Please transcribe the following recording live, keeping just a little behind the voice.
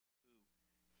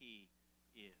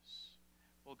is.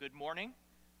 Well, good morning.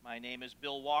 My name is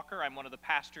Bill Walker. I'm one of the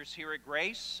pastors here at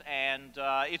Grace, and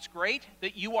it's great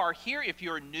that you are here. If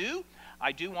you're new,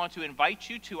 I do want to invite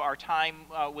you to our time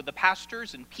with the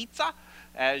pastors and pizza.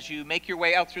 As you make your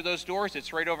way out through those doors,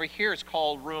 it's right over here. It's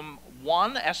called Room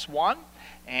 1, S1,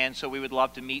 and so we would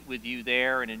love to meet with you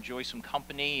there and enjoy some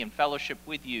company and fellowship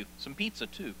with you. Some pizza,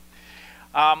 too.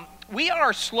 We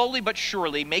are slowly but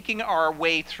surely making our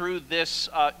way through this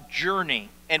journey.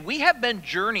 And we have been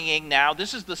journeying now.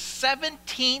 This is the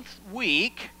 17th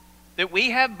week that we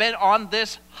have been on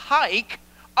this hike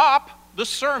up the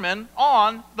Sermon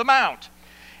on the Mount.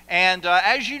 And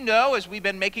as you know, as we've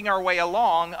been making our way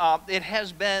along, it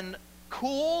has been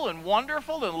cool and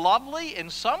wonderful and lovely in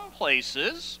some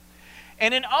places.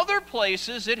 And in other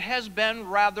places, it has been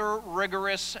rather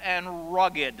rigorous and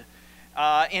rugged.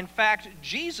 In fact,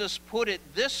 Jesus put it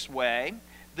this way: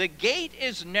 the gate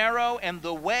is narrow and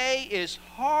the way is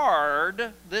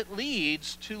hard that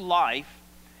leads to life,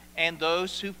 and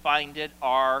those who find it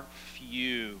are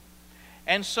few.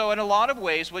 And so in a lot of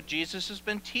ways, what Jesus has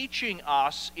been teaching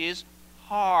us is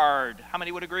hard. How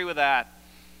many would agree with that?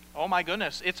 Oh my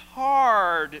goodness, it's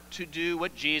hard to do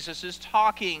what Jesus is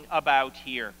talking about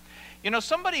here. You know,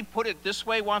 somebody put it this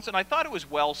way once, and I thought it was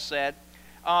well said.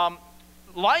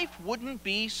 Life wouldn't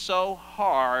be so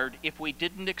hard if we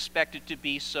didn't expect it to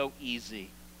be so easy.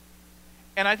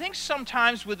 And I think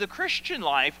sometimes with the Christian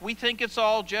life, we think it's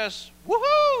all just,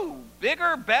 woohoo,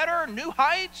 bigger, better, new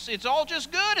heights. It's all just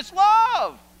good. It's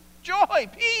love, joy,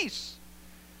 peace,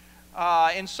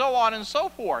 and so on and so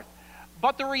forth.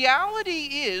 But the reality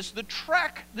is the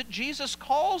trek that Jesus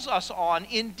calls us on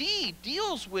indeed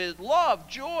deals with love,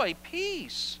 joy,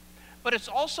 peace. But it's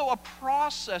also a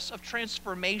process of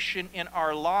transformation in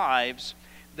our lives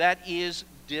that is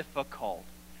difficult.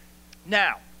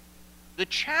 Now, the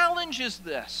challenge is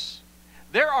this.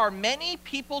 There are many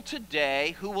people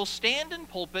today who will stand in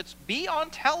pulpits, be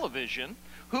on television,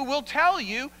 who will tell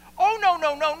you, oh, no,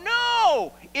 no, no,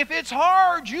 no. If it's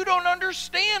hard, you don't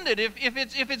understand it. If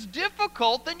it's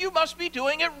difficult, then you must be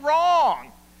doing it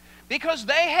wrong. Because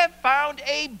they have found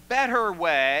a better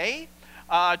way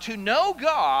to know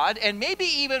God and maybe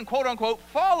even, quote unquote,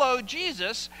 follow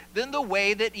Jesus than the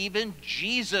way that even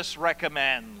Jesus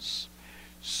recommends.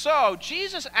 So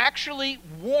Jesus actually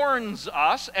warns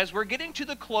us as we're getting to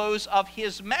the close of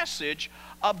his message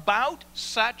about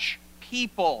such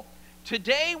people.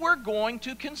 Today we're going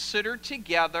to consider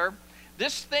together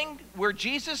this thing where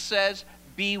Jesus says,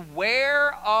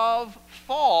 beware of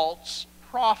false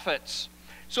prophets.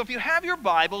 So if you have your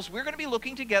Bibles, we're going to be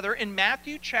looking together in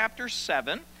Matthew chapter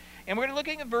 7, and we're going to be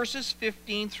looking at verses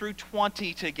 15 through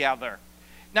 20 together.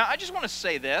 Now, I just want to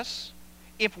say this.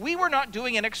 If we were not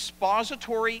doing an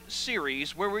expository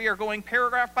series where we are going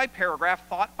paragraph by paragraph,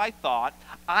 thought by thought,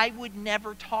 I would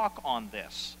never talk on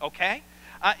this, okay?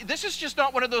 This is just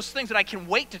not one of those things that I can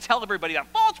wait to tell everybody about.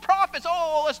 False prophets,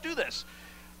 oh, let's do this.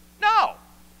 No.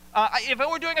 If I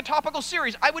were doing a topical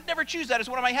series, I would never choose that as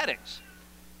one of my headings.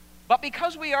 But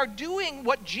because we are doing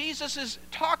what Jesus is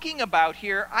talking about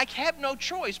here, I have no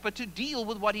choice but to deal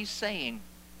with what he's saying.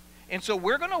 And so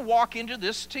we're going to walk into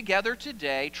this together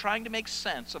today, trying to make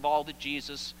sense of all that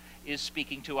Jesus is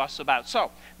speaking to us about.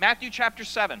 So, Matthew chapter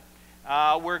 7,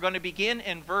 we're going to begin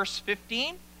in verse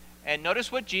 15. And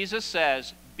notice what Jesus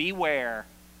says: beware.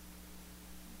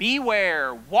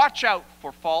 Beware, watch out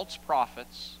for false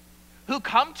prophets who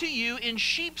come to you in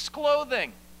sheep's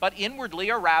clothing, but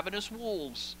inwardly are ravenous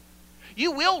wolves.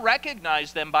 You will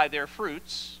recognize them by their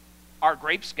fruits. Are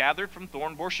grapes gathered from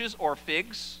thorn bushes or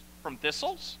figs from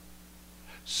thistles?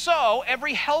 So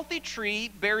every healthy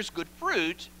tree bears good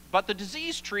fruit, but the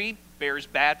diseased tree bears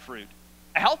bad fruit.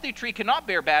 A healthy tree cannot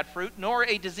bear bad fruit, nor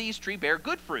a diseased tree bear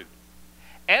good fruit.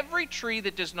 Every tree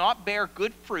that does not bear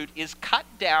good fruit is cut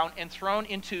down and thrown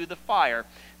into the fire.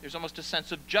 There's almost a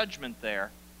sense of judgment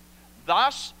there.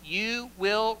 Thus you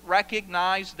will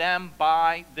recognize them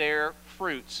by their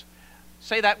fruits.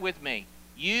 Say that with me.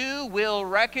 You will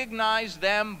recognize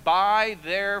them by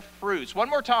their fruits.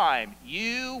 One more time.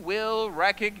 You will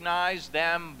recognize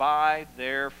them by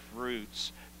their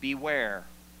fruits. Beware.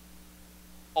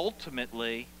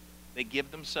 Ultimately, they give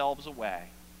themselves away.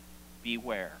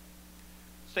 Beware.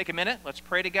 Let's take a minute. Let's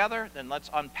pray together. Then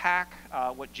let's unpack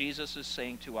what Jesus is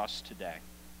saying to us today.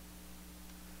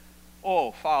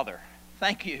 Oh, Father,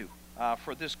 thank you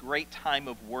for this great time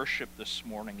of worship this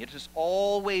morning. It is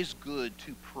always good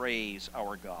to praise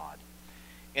our God.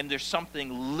 And there's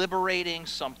something liberating,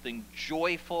 something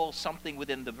joyful, something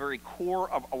within the very core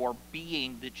of our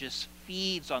being that just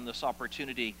feeds on this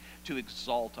opportunity to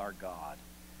exalt our God.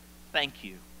 Thank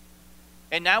you.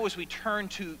 And now as we turn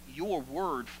to your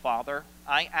word, Father,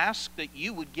 I ask that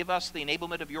you would give us the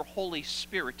enablement of your Holy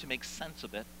Spirit to make sense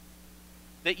of it,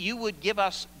 that you would give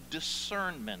us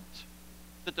discernment,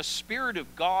 that the Spirit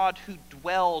of God who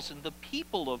dwells in the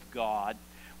people of God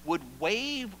would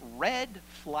wave red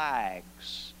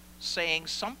flags saying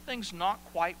something's not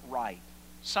quite right,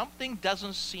 something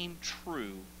doesn't seem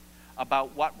true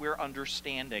about what we're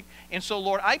understanding. And so,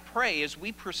 Lord, I pray as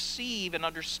we perceive and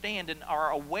understand and are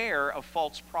aware of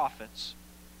false prophets,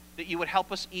 that you would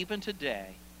help us even today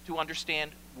to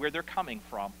understand where they're coming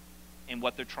from and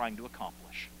what they're trying to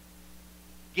accomplish.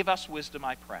 Give us wisdom,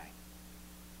 I pray.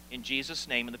 In Jesus'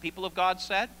 name. And the people of God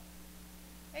said,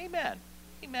 amen.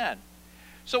 Amen.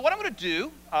 So what I'm going to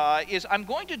do is I'm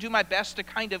going to do my best to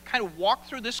kind of walk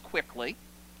through this quickly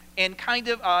and kind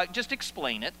of just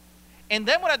explain it. And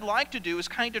then what I'd like to do is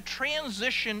kind of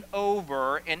transition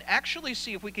over and actually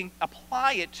see if we can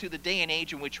apply it to the day and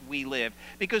age in which we live.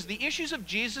 Because the issues of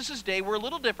Jesus' day were a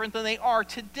little different than they are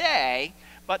today,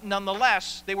 but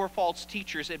nonetheless, they were false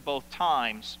teachers at both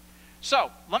times.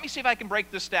 So, let me see if I can break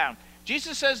this down.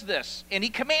 Jesus says this, and he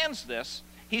commands this.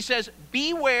 He says,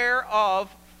 beware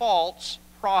of false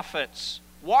prophets.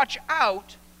 Watch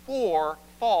out for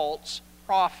false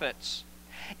prophets.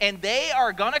 And they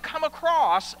are going to come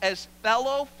across as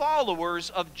fellow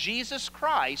followers of Jesus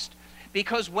Christ,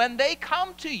 because when they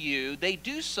come to you, they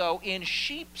do so in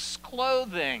sheep's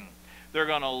clothing. They're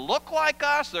going to look like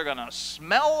us, they're going to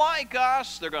smell like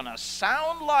us, they're going to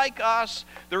sound like us,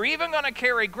 they're even going to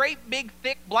carry great big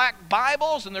thick black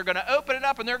Bibles, and they're going to open it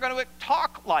up and they're going to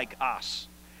talk like us.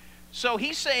 So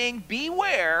he's saying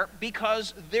beware,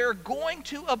 because they're going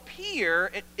to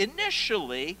appear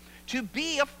initially to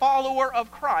be a follower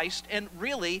of Christ and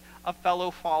really a fellow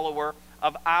follower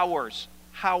of ours.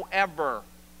 However,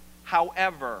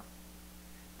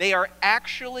 they are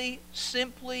actually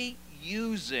simply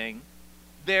using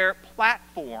their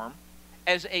platform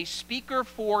as a speaker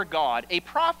for God. A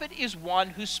prophet is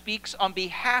one who speaks on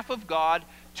behalf of God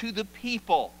to the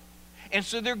people. And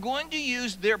so they're going to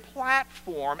use their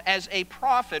platform as a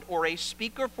prophet or a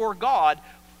speaker for God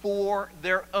for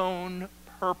their own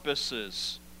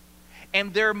purposes.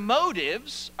 And their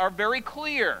motives are very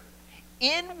clear.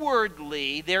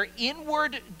 Inwardly, their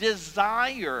inward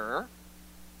desire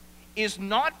is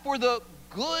not for the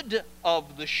good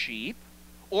of the sheep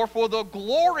or for the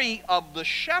glory of the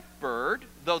shepherd,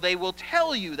 though they will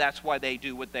tell you that's why they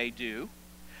do what they do,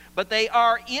 but they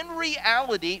are in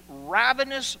reality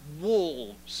ravenous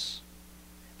wolves.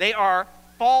 They are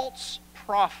false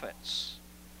prophets.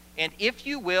 And if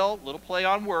you will, little play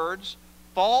on words,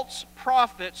 false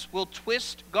prophets will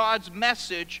twist God's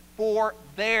message for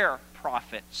their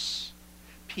profits.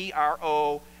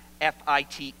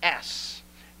 Profits.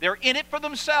 They're in it for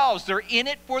themselves. They're in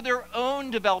it for their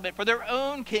own development, for their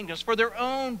own kingdoms, for their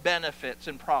own benefits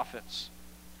and profits.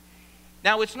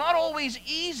 Now, it's not always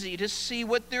easy to see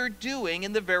what they're doing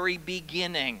in the very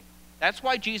beginning. That's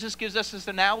why Jesus gives us this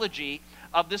analogy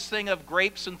of this thing of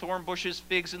grapes and thorn bushes,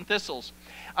 figs and thistles.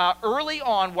 Early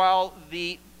on, while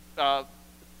the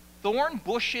thorn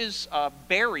bushes'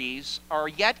 berries are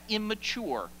yet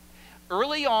immature,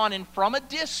 early on and from a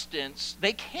distance,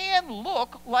 they can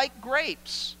look like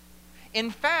grapes.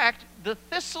 In fact, the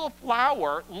thistle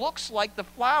flower looks like the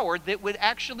flower that would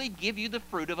actually give you the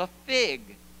fruit of a fig.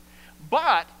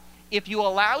 But if you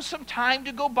allow some time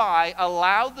to go by,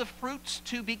 allow the fruits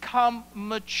to become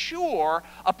mature,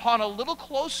 upon a little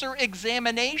closer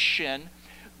examination,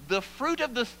 the fruit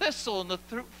of the thistle and the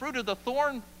fruit of the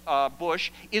thorn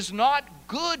bush is not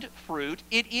good fruit,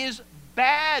 it is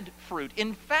bad fruit.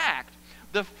 In fact,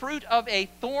 the fruit of a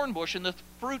thorn bush and the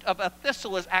fruit of a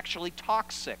thistle is actually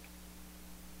toxic.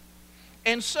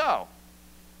 And so,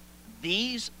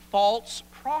 these false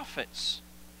prophets,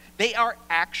 they are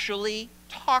actually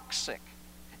toxic.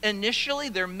 Initially,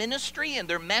 their ministry and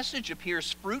their message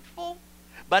appears fruitful,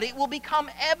 but it will become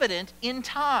evident in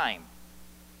time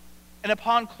and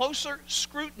upon closer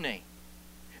scrutiny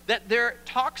that their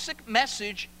toxic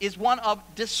message is one of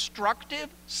destructive,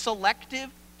 selective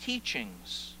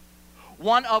teachings,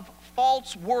 one of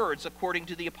false words, according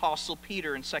to the Apostle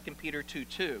Peter in 2 Peter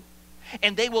 2:2.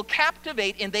 And they will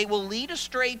captivate and they will lead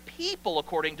astray people,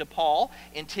 according to Paul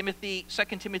in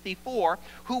 2 Timothy 4,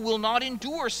 who will not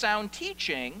endure sound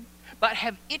teaching, but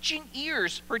have itching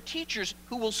ears for teachers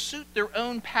who will suit their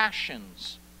own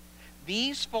passions.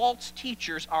 These false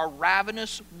teachers are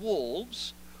ravenous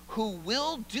wolves who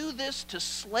will do this to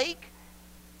slake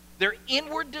their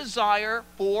inward desire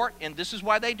for, and this is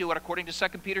why they do it, according to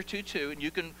 2 Peter 2:2, and you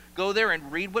can go there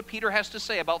and read what Peter has to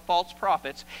say about false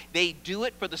prophets. They do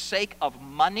it for the sake of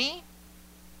money,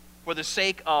 for the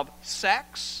sake of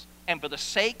sex and for the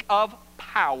sake of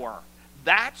power.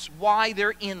 That's why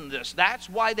they're in this. That's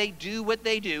why they do what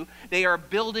they do. They are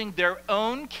building their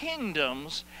own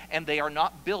kingdoms, and they are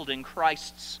not building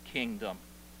Christ's kingdom.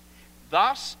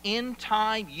 Thus, in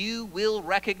time, you will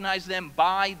recognize them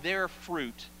by their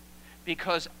fruit,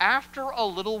 because after a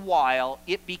little while,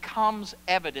 it becomes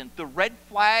evident. The red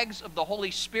flags of the Holy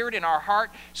Spirit in our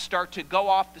heart start to go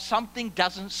off. Something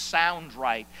doesn't sound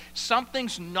right.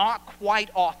 Something's not quite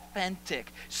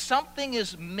authentic. Something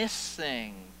is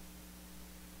missing.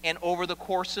 And over the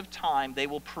course of time, they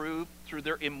will prove through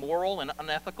their immoral and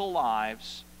unethical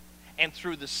lives and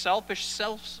through the selfish,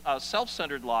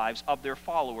 self-centered lives of their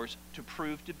followers to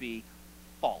prove to be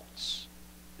false.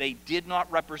 They did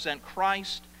not represent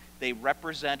Christ. They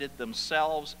represented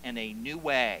themselves in a new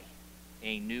way.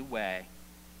 A new way.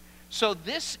 So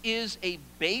this is a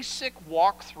basic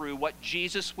walk through what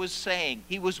Jesus was saying.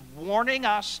 He was warning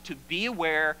us to be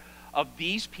aware of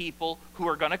these people who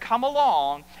are going to come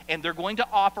along, and they're going to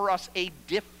offer us a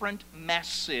different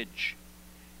message.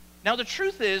 Now, the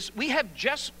truth is, we have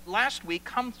just last week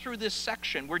come through this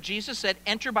section where Jesus said,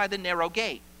 enter by the narrow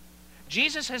gate.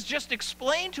 Jesus has just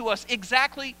explained to us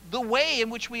exactly the way in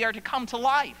which we are to come to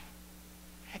life.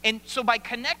 And so by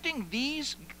connecting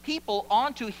these people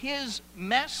onto his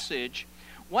message,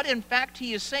 what in fact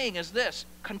he is saying is this: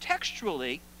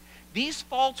 contextually, these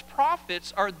false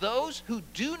prophets are those who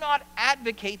do not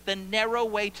advocate the narrow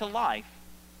way to life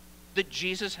that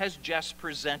Jesus has just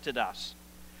presented us.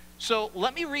 So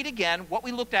let me read again what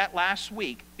we looked at last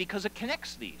week, because it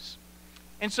connects these.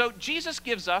 And so Jesus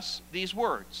gives us these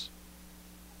words: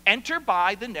 enter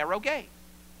by the narrow gate.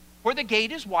 For the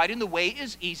gate is wide and the way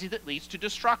is easy that leads to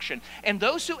destruction. And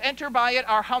those who enter by it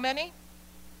are how many?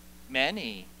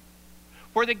 Many.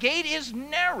 For the gate is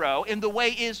narrow and the way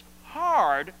is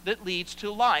hard that leads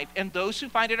to life. And those who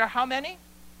find it are how many?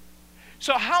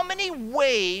 So how many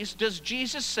ways does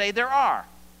Jesus say there are?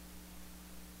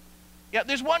 Yeah,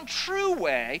 there's one true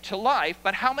way to life,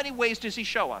 but how many ways does he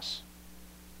show us?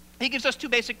 He gives us two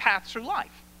basic paths through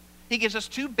life. He gives us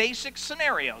two basic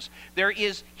scenarios. There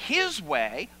is his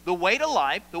way, the way to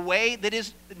life, the way that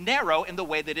is narrow and the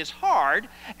way that is hard.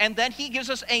 And then he gives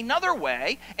us another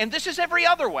way, and this is every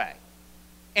other way.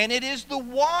 And it is the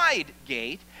wide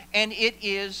gate, and it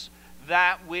is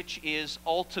that which is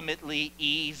ultimately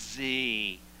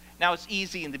easy. Now, it's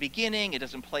easy in the beginning. It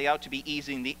doesn't play out to be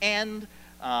easy in the end.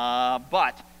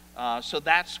 So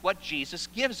that's what Jesus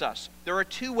gives us. There are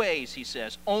two ways, he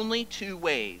says, only two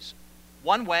ways.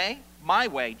 One way, my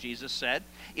way, Jesus said,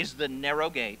 is the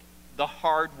narrow gate, the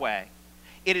hard way.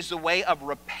 It is the way of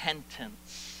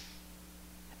repentance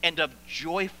and of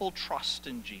joyful trust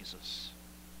in Jesus.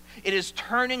 It is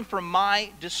turning from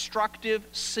my destructive,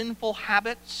 sinful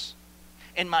habits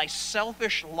and my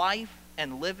selfish life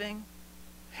and living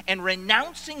and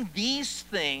renouncing these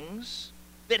things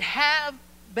that have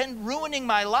been ruining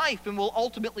my life and will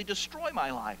ultimately destroy my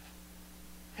life.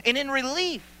 And in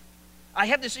relief, I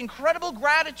have this incredible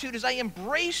gratitude as I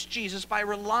embrace Jesus by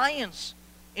reliance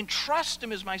and trust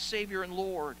him as my Savior and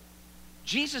Lord.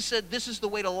 Jesus said this is the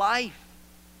way to life,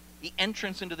 the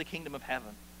entrance into the kingdom of heaven.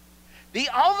 The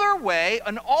other way,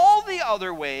 and all the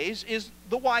other ways, is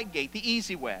the wide gate, the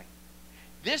easy way.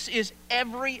 This is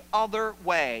every other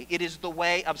way. It is the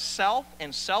way of self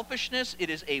and selfishness. It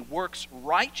is a works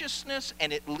righteousness,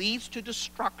 and it leads to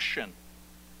destruction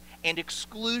and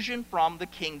exclusion from the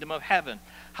kingdom of heaven.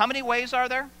 How many ways are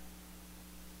there?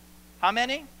 How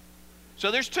many?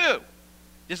 So there's two.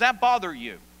 Does that bother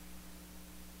you?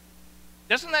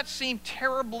 Doesn't that seem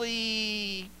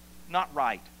terribly not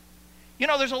right? You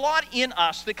know, there's a lot in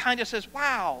us that kind of says,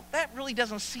 wow, that really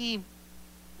doesn't seem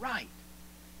right.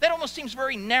 That almost seems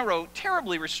very narrow,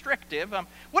 terribly restrictive.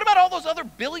 What about all those other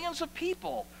billions of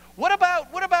people? What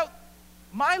about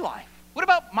my life? What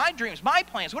about my dreams, my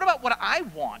plans? What about what I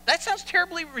want? That sounds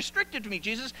terribly restrictive to me,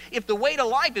 Jesus, if the way to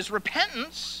life is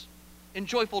repentance and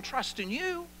joyful trust in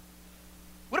you.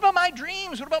 What about my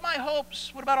dreams? What about my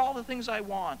hopes? What about all the things I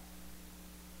want?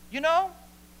 You know,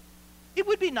 it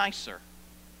would be nicer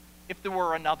if there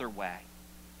were another way,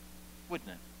 wouldn't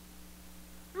it?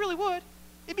 It really would.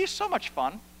 It'd be so much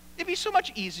fun. It'd be so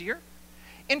much easier.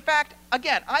 In fact,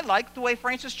 again, I like the way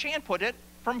Francis Chan put it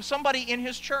from somebody in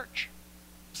his church.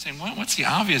 Saying, what's the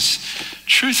obvious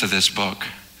truth of this book?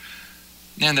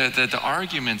 And the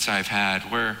arguments I've had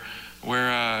where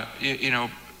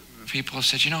people have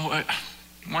said,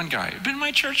 one guy, been in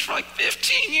my church for like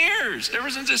 15 years, ever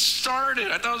since it started.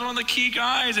 I thought I was one of the key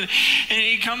guys. And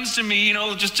he comes to me,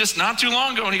 just not too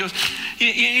long ago, and he goes,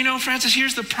 Francis,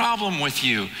 here's the problem with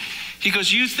you. He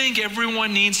goes, you think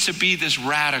everyone needs to be this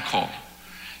radical.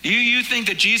 You think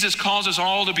that Jesus calls us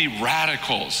all to be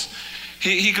radicals.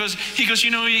 He goes,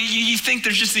 you think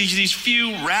there's just these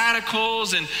few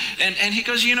radicals, and he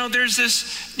goes, there's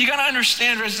this, you got to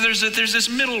understand, there's this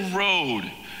middle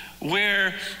road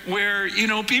where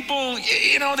people,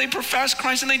 they profess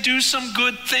Christ and they do some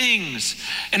good things,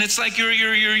 and it's like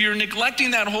you're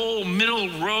neglecting that whole middle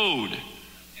road.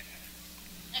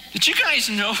 Did you guys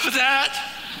know that?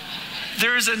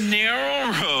 There's a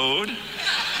narrow road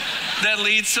that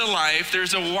leads to life.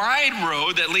 There's a wide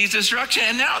road that leads to destruction.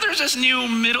 And now there's this new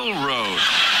middle road.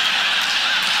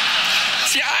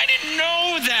 See, I didn't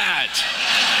know that.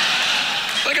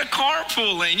 Like a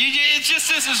carpool lane. It's just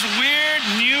this weird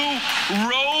new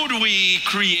road we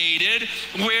created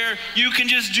where you can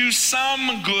just do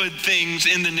some good things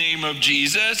in the name of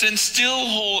Jesus and still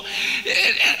hold.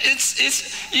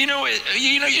 You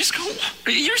just go,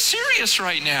 you're serious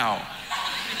right now.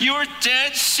 You're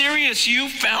dead serious. You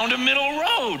found a middle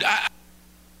road.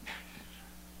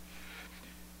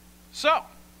 So,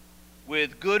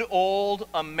 with good old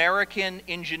American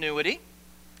ingenuity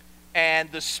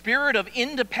and the spirit of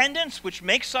independence which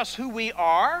makes us who we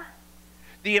are,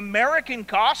 the American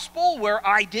gospel where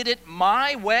I did it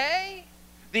my way,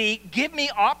 the give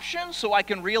me options so I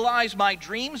can realize my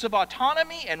dreams of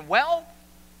autonomy and wealth,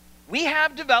 we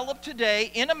have developed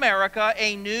today in America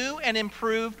a new and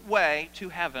improved way to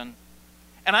heaven.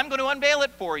 And I'm going to unveil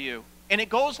it for you. And it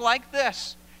goes like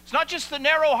this. It's not just the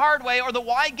narrow hard way or the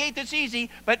wide gate that's easy,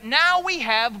 but now we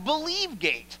have Believe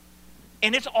Gate.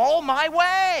 And it's all my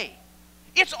way.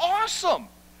 It's awesome.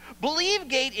 Believe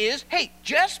Gate is, hey,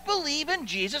 just believe in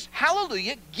Jesus,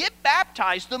 hallelujah, get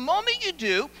baptized. The moment you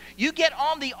do, you get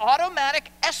on the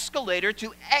automatic escalator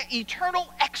to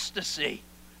eternal ecstasy.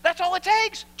 That's all it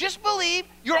takes. Just believe.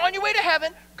 You're on your way to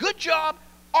heaven. Good job.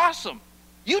 Awesome.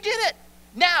 You did it.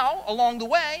 Now, along the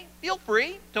way, feel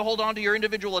free to hold on to your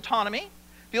individual autonomy.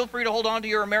 Feel free to hold on to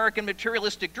your American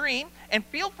materialistic dream. And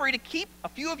feel free to keep a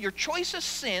few of your choicest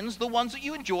sins, the ones that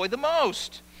you enjoy the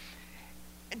most.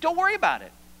 And don't worry about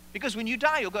it, because when you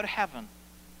die, you'll go to heaven.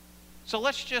 So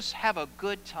let's just have a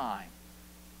good time.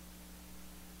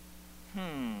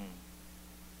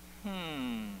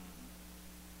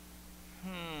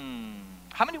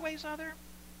 How many ways are there?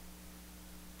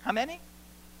 How many?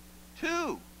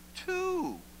 Two.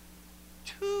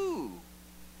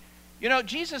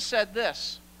 Jesus said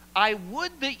this, I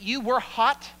would that you were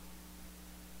hot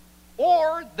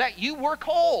or that you were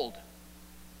cold.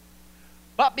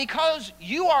 But because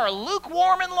you are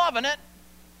lukewarm and loving it,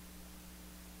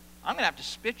 I'm going to have to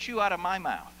spit you out of my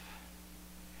mouth.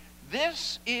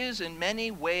 This is in many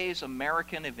ways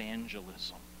American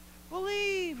evangelism.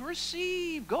 Believe,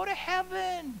 receive, go to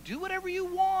heaven, do whatever you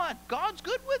want. God's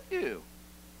good with you.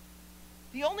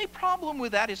 The only problem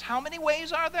with that is how many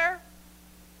ways are there?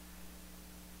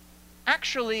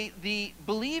 Actually, the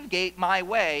Believe Gate, my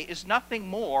way, is nothing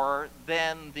more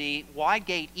than the Wide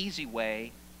Gate, easy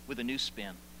way with a new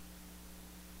spin.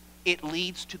 It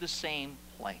leads to the same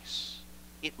place.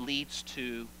 It leads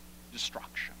to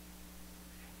destruction.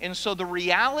 And so the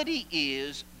reality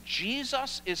is,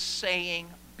 Jesus is saying,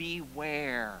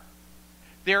 beware.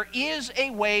 There is a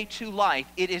way to life.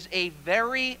 It is a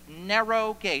very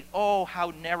narrow gate. Oh,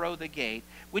 how narrow the gate,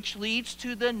 which leads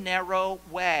to the narrow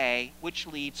way, which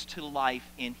leads to life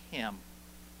in Him.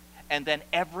 And then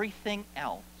everything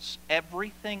else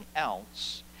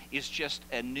is just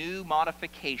a new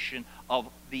modification of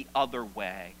the other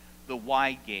way, the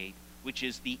wide gate, which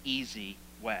is the easy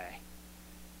way,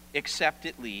 except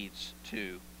it leads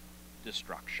to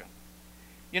destruction.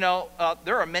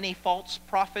 There are many false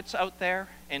prophets out there,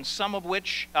 and some of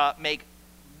which make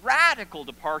radical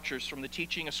departures from the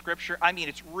teaching of Scripture. I mean,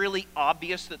 it's really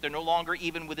obvious that they're no longer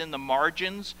even within the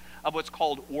margins of what's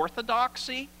called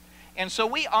orthodoxy. And so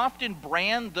we often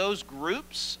brand those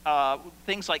groups,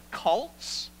 things like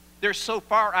cults. They're so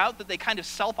far out that they kind of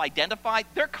self-identify.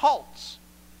 They're cults.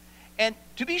 And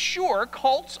to be sure,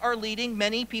 cults are leading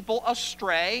many people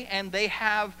astray, and they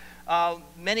have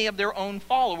many of their own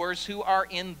followers who are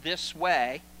in this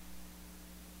way.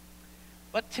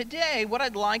 But today, what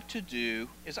I'd like to do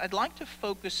is I'd like to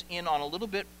focus in on a little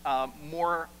bit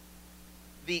more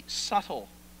the subtle,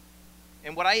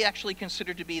 and what I actually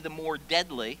consider to be the more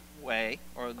deadly way,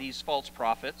 or these false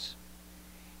prophets.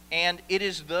 And it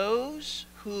is those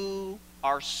who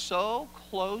are so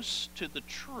close to the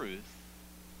truth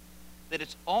that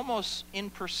it's almost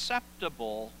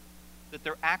imperceptible that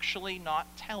they're actually not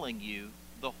telling you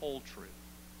the whole truth.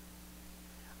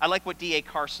 I like what D.A.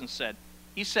 Carson said.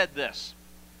 He said this: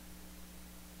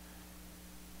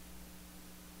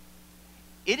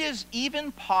 it is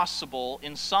even possible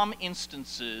in some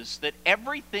instances that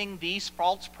everything these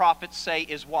false prophets say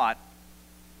is what?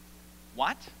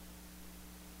 What?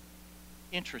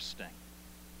 Interesting.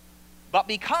 But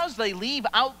because they leave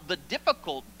out the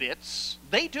difficult bits,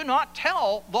 they do not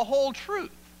tell the whole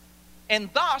truth. And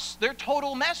thus, their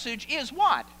total message is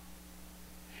what?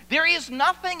 There is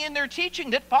nothing in their teaching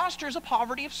that fosters a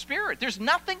poverty of spirit. There's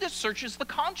nothing that searches the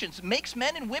conscience, makes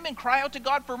men and women cry out to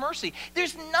God for mercy.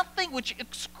 There's nothing which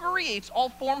excoriates all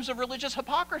forms of religious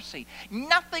hypocrisy.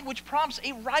 Nothing which prompts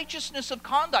a righteousness of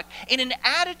conduct and an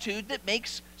attitude that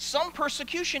makes some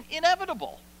persecution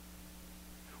inevitable.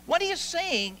 What he is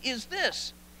saying is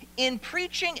this: in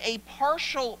preaching a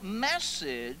partial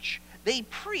message, they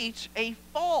preach a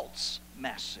false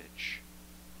message.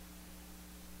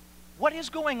 What is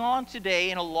going on today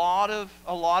in a lot of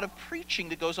preaching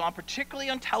that goes on,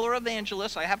 particularly on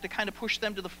televangelists, I have to kind of push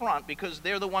them to the front because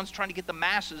they're the ones trying to get the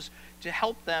masses to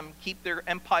help them keep their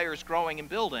empires growing and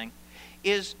building,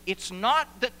 is it's not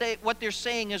that what they're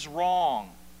saying is wrong,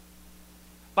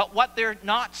 but what they're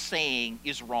not saying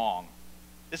is wrong.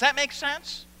 Does that make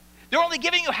sense? They're only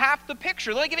giving you half the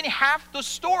picture. They're only giving you half the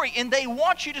story, and they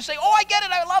want you to say, oh, I get it,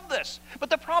 I love this.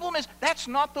 But the problem is that's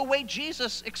not the way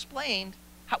Jesus explained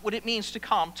what it means to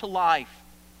come to life.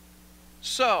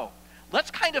 So let's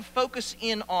kind of focus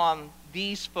in on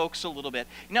these folks a little bit.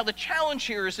 Now, the challenge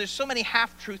here is there's so many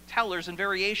half-truth tellers and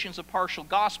variations of partial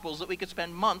gospels that we could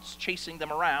spend months chasing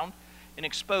them around and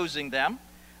exposing them.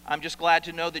 I'm just glad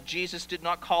to know that Jesus did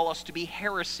not call us to be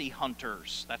heresy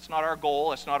hunters. That's not our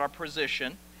goal. That's not our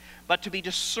position. But to be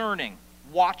discerning,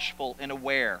 watchful, and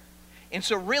aware. And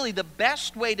so really the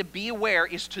best way to be aware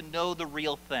is to know the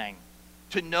real thing,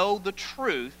 to know the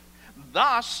truth.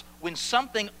 Thus, when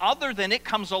something other than it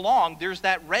comes along, there's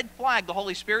that red flag. The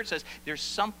Holy Spirit says, there's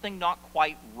something not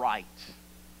quite right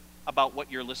about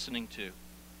what you're listening to,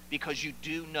 because you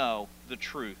do know the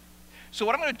truth. So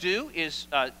what I'm going to do is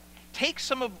take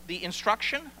some of the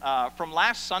instruction from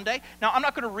last Sunday. Now, I'm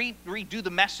not going to redo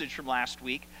the message from last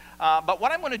week, but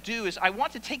what I'm going to do is I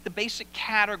want to take the basic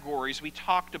categories we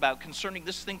talked about concerning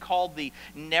this thing called the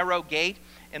narrow gate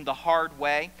and the hard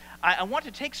way. I want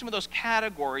to take some of those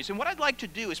categories, and what I'd like to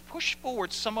do is push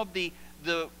forward some of the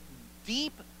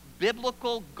deep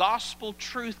biblical gospel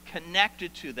truth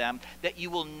connected to them that you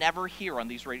will never hear on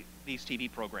these TV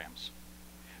programs.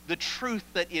 The truth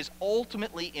that is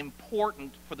ultimately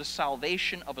important for the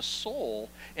salvation of a soul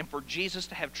and for Jesus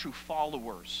to have true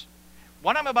followers.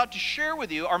 What I'm about to share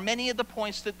with you are many of the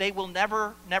points that they will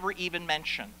never even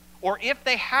mention. Or if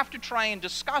they have to try and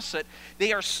discuss it,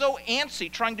 they are so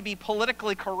antsy trying to be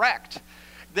politically correct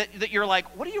that you're like,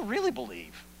 what do you really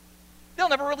believe? They'll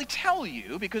never really tell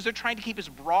you because they're trying to keep as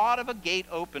broad of a gate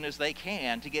open as they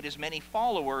can to get as many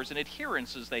followers and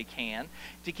adherents as they can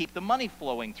to keep the money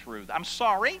flowing through. I'm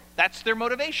sorry, that's their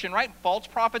motivation, right? False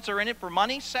prophets are in it for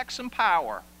money, sex, and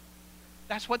power.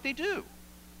 That's what they do.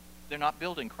 They're not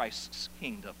building Christ's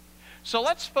kingdom. So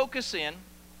let's focus in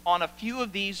on a few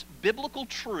of these biblical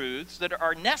truths that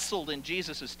are nestled in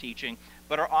Jesus' teaching,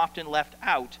 but are often left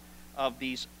out of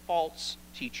these false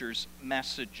teachers'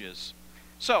 messages.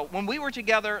 So when we were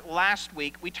together last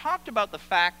week, we talked about the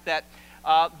fact that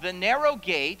the narrow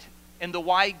gate and the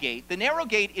wide gate, the narrow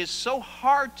gate is so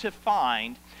hard to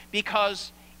find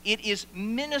because it is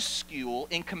minuscule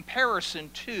in comparison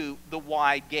to the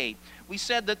wide gate. We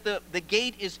said that the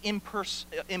gate is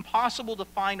impossible to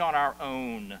find on our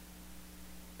own.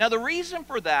 Now, the reason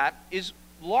for that is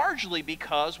largely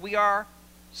because we are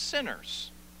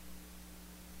sinners.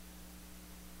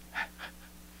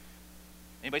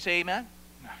 Anybody say amen?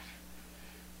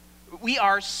 We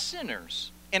are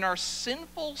sinners, and our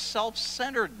sinful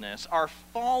self-centeredness, our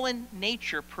fallen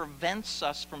nature prevents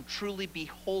us from truly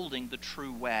beholding the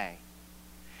true way.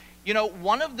 You know,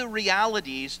 one of the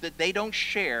realities that they don't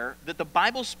share, that the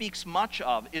Bible speaks much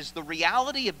of, is the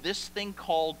reality of this thing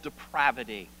called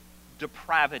depravity.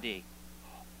 Depravity.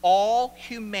 All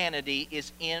humanity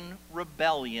is in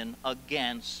rebellion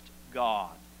against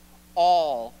God.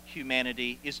 All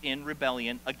humanity is in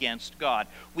rebellion against God.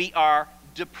 We are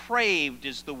depraved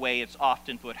is the way it's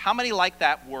often put. How many like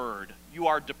that word? You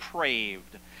are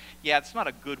depraved. Yeah, it's not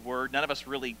a good word. None of us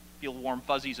really feel warm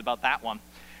fuzzies about that one.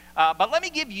 But let me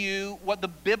give you what the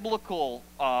biblical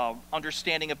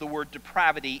understanding of the word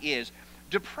depravity is.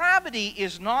 Depravity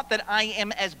is not that I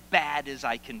am as bad as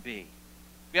I can be.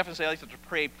 We often say, like, a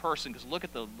depraved person, because look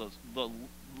at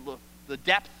the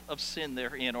depth of sin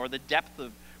they're in, or the depth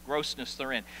of grossness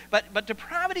they're in. But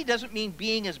depravity doesn't mean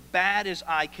being as bad as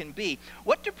I can be.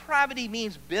 What depravity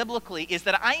means biblically is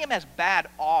that I am as bad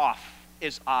off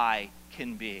as I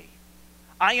can be.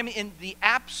 I am in the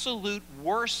absolute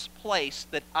worst place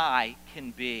that I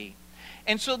can be.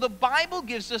 And so the Bible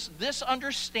gives us this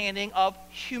understanding of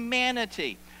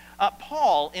humanity.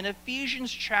 Paul, in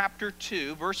Ephesians chapter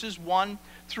 2, verses 1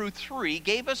 through 3,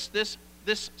 gave us this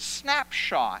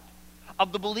snapshot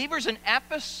of the believers in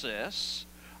Ephesus,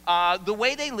 the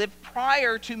way they lived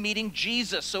prior to meeting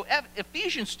Jesus. So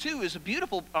Ephesians 2 is a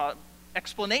beautiful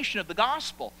explanation of the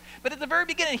gospel. But at the very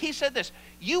beginning, he said this: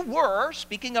 you were,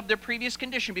 speaking of their previous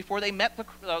condition before they met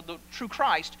the true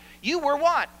Christ, you were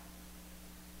what?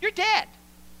 You're dead.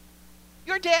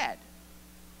 You're dead.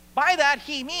 By that,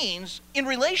 he means in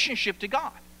relationship to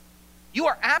God. You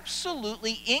are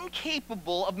absolutely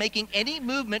incapable of making any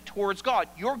movement towards God.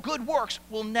 Your good works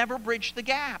will never bridge the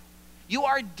gap. You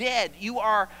are dead. You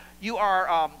are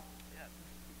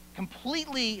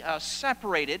completely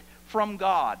separated from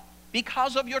God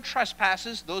because of your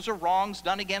trespasses. Those are wrongs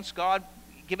done against God,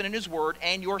 given in his word,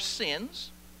 and your sins.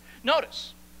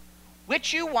 Notice,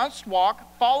 which you once walked,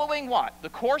 following what? The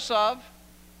course of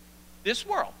this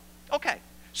world. Okay.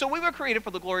 So we were created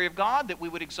for the glory of God, that we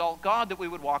would exalt God, that we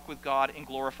would walk with God and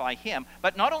glorify him.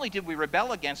 But not only did we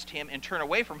rebel against him and turn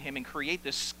away from him and create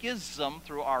this schism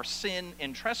through our sin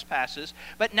and trespasses,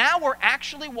 but now we're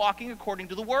actually walking according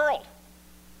to the world,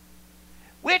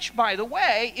 which, by the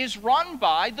way, is run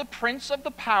by the prince of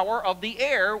the power of the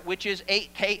air, which is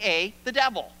a.k.a. the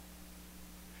devil.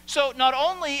 So not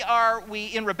only are we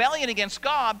in rebellion against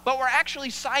God, but we're actually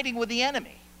siding with the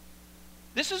enemy.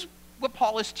 This is what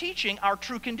Paul is teaching our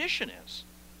true condition is.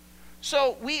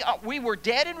 So we were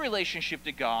dead in relationship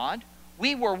to God.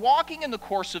 We were walking in the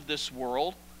course of this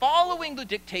world, following the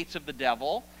dictates of the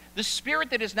devil. The spirit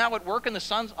that is now at work in the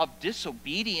sons of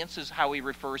disobedience is how he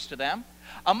refers to them,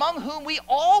 among whom we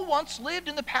all once lived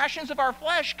in the passions of our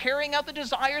flesh, carrying out the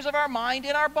desires of our mind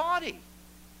and our body.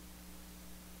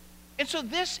 And so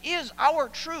this is our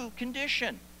true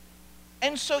condition.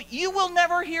 And so you will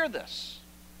never hear this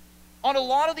on a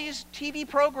lot of these TV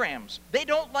programs. They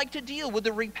don't like to deal with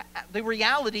the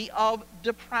reality of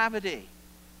depravity.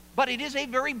 But it is a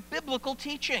very biblical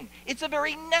teaching. It's a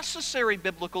very necessary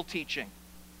biblical teaching.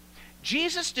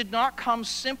 Jesus did not come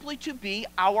simply to be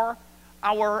our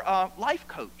life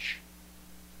coach.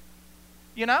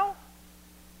 You know?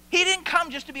 He didn't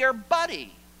come just to be our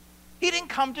buddy. He didn't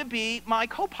come to be my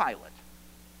co-pilot.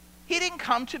 He didn't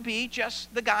come to be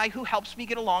just the guy who helps me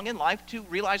get along in life to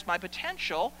realize my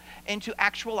potential and to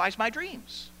actualize my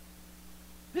dreams.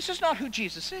 This is not who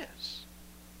Jesus is.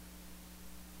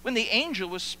 When the angel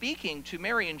was speaking to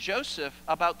Mary and Joseph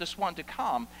about this one to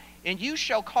come, and you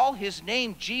shall call his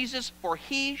name Jesus, for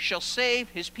he shall save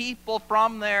his people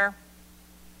from their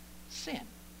sin.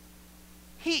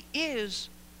 He is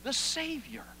the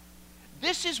Savior.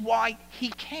 This is why he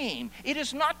came. It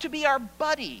is not to be our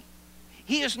buddy.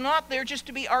 He is not there just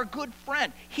to be our good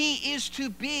friend. He is to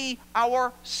be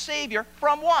our Savior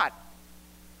from what?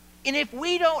 And if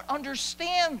we don't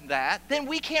understand that, then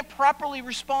we can't properly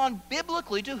respond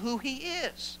biblically to who he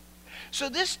is. So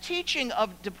this teaching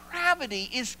of depravity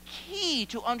is key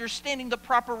to understanding the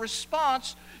proper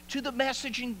response to the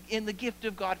messaging in the gift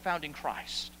of God found in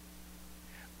Christ.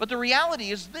 But the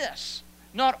reality is this: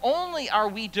 not only are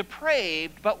we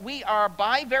depraved, but we are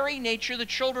by very nature the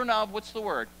children of, what's the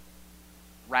word?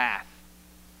 Wrath.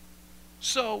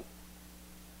 So,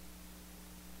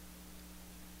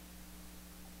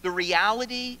 the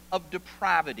reality of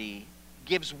depravity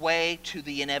gives way to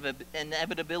the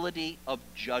inevitability of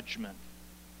judgment.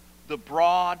 The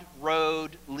broad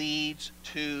road leads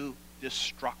to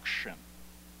destruction.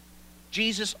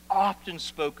 Jesus often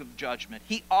spoke of judgment.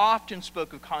 He often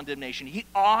spoke of condemnation. He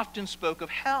often spoke of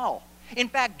hell. In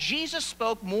fact, Jesus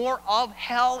spoke more of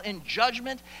hell and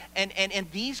judgment and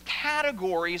these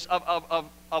categories of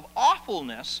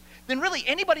awfulness than really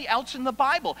anybody else in the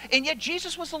Bible. And yet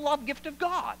Jesus was the love gift of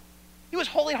God. He was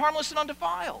holy, harmless, and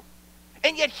undefiled.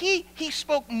 And yet he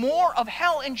spoke more of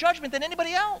hell and judgment than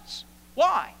anybody else.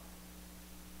 Why?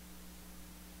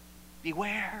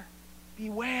 Beware,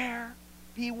 beware,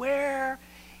 beware.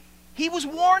 He was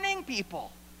warning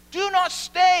people. Do not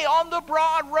stay on the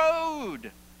broad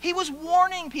road. He was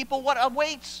warning people what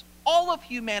awaits all of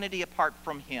humanity apart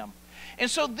from him. And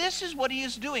so this is what he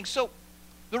is doing. So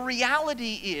the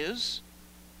reality is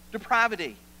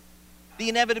depravity. The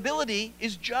inevitability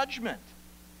is judgment.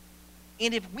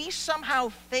 And if we somehow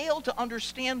fail to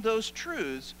understand those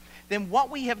truths, then what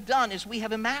we have done is we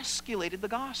have emasculated the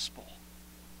gospel,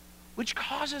 which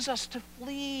causes us to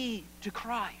flee to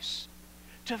Christ,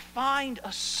 to find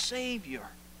a Savior.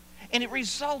 And it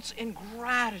results in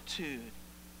gratitude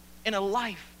in a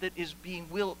life that is being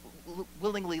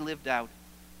willingly lived out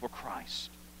for Christ.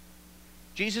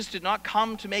 Jesus did not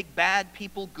come to make bad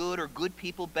people good or good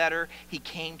people better. He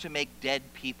came to make dead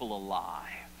people alive.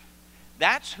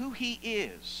 That's who he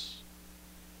is.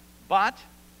 But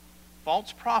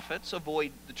false prophets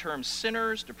avoid the terms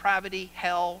sinners, depravity,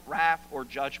 hell, wrath, or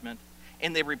judgment,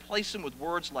 and they replace them with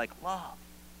words like love,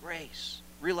 grace,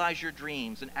 realize your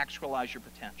dreams, and actualize your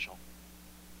potential.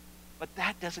 But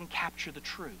that doesn't capture the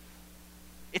truth.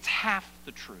 It's half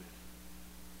the truth,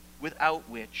 without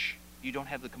which you don't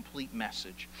have the complete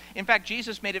message. In fact,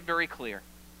 Jesus made it very clear.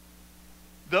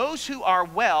 Those who are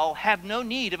well have no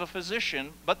need of a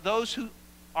physician, but those who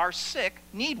are sick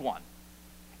need one.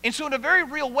 And so in a very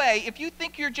real way, if you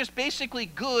think you're just basically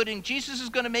good and Jesus is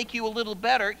going to make you a little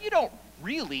better, you don't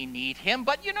really need him,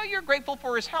 but you know you're grateful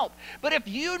for his help. But if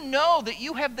you know that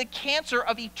you have the cancer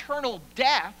of eternal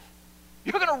death,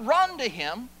 you're going to run to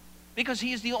him because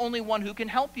he is the only one who can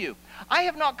help you. I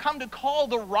have not come to call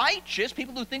the righteous,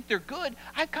 people who think they're good,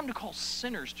 I've come to call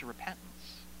sinners to repentance.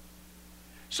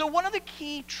 So one of the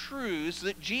key truths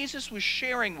that Jesus was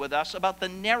sharing with us about the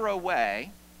narrow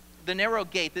way, the narrow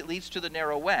gate that leads to the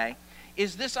narrow way,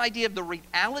 is this idea of the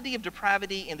reality of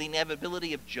depravity and the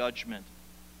inevitability of judgment.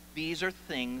 These are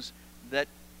things that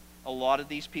a lot of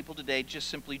these people today just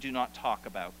simply do not talk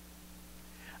about.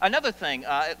 Another thing,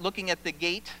 looking at the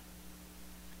gate,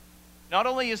 not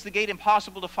only is the gate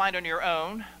impossible to find on your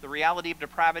own, the reality of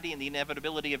depravity and the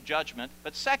inevitability of judgment,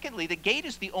 but secondly, the gate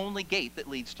is the only gate that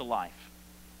leads to life.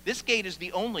 This gate is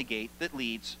the only gate that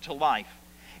leads to life.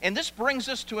 And this brings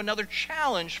us to another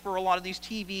challenge for a lot of these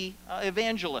TV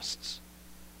evangelists.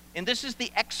 And this is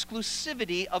the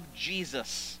exclusivity of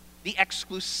Jesus. The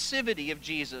exclusivity of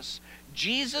Jesus.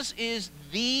 Jesus is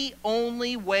the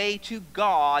only way to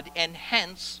God and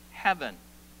hence heaven.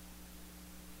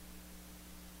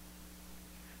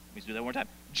 Let me do that one more time.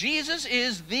 Jesus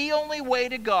is the only way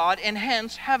to God and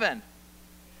hence heaven.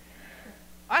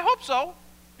 I hope so,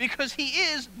 because he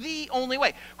is the only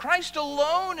way. Christ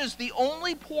alone is the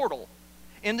only portal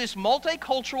in this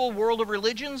multicultural world of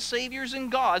religions, saviors,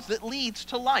 and gods that leads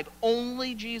to life.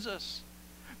 Only Jesus.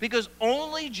 Because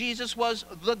only Jesus was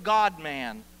the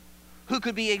God-man who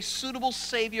could be a suitable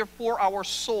savior for our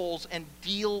souls and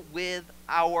deal with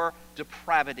our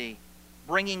depravity,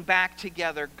 bringing back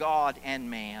together God and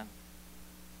man.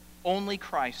 Only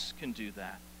Christ can do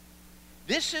that.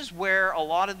 This is where a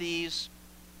lot of these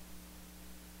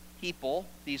people,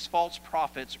 these false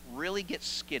prophets, really get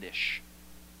skittish.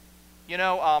 You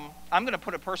know, I'm going to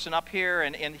put a person up here,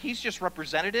 and he's just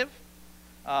representative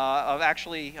of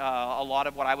actually a lot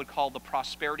of what I would call the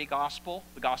prosperity gospel,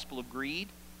 the gospel of greed.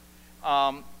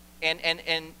 And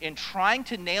trying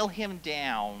to nail him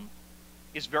down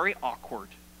is very awkward.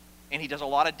 And he does a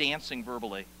lot of dancing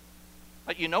verbally.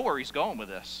 But you know where he's going with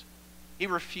this. He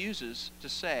refuses to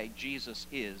say Jesus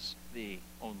is the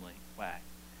only way.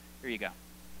 Here you go.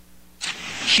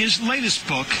 His latest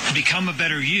book, Become a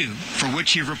Better You, for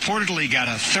which he reportedly got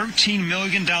a $13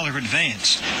 million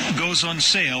advance, goes on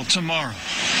sale tomorrow.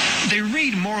 They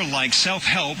read more like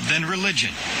self-help than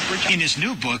religion. In his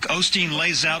new book, Osteen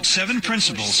lays out 7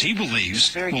 principles he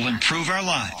believes will improve our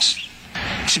lives.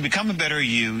 To become a better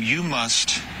you, you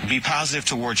must be positive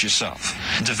towards yourself.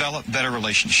 Develop better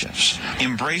relationships.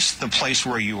 Embrace the place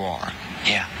where you are.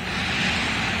 Yeah.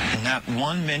 Not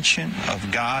one mention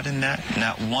of God in that,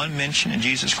 not one mention of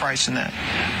Jesus Christ in that.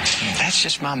 That's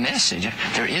just my message.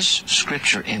 There is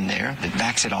scripture in there that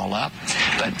backs it all up.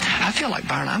 But I feel like,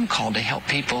 Byron, I'm called to help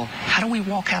people. How do we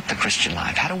walk out the Christian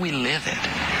life? How do we live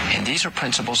it? And these are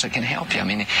principles that can help you. I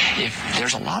mean, if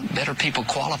there's a lot better people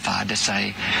qualified to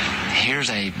say, here's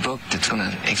a book that's going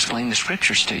to explain the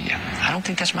scriptures to you. I don't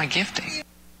think that's my gifting.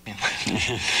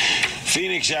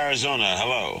 Phoenix, Arizona,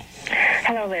 hello.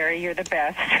 Hello, Larry. You're the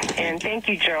best. And thank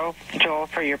you, Joel,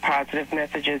 for your positive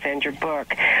messages and your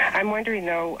book. I'm wondering,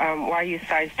 though, why you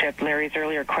sidestepped Larry's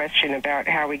earlier question about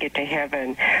how we get to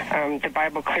heaven. The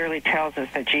Bible clearly tells us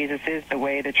that Jesus is the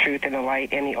way, the truth, and the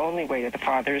light, and the only way to the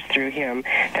Father is through him.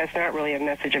 That's not really a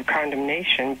message of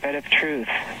condemnation, but of truth.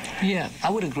 Yeah, I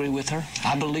would agree with her.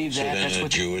 I believe that. So then that's a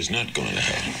what Jew is not going to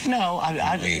heaven. No,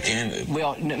 You can't.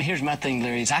 well, no, here's my thing,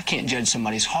 Larry, is I can't judge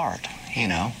somebody's heart. You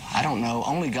know, I don't know.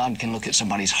 Only God can look at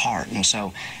somebody's heart. And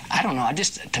so, I don't know.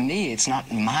 To me, it's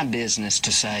not my business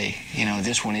to say, you know,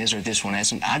 this one is or this one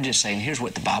isn't. I'm just saying, here's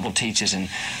what the Bible teaches, and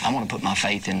I want to put my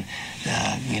faith in,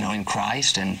 you know, in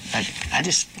Christ. And I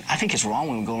think it's wrong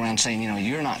when we go around saying, you know,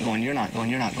 you're not going,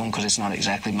 because it's not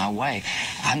exactly my way.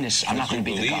 I'm not going to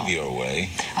be the God. You believe your way.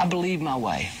 I believe my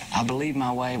way. I believe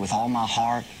my way with all my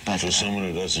heart. But For someone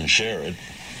who doesn't share it,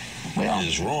 well,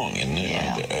 is wrong, isn't it?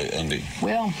 Yeah.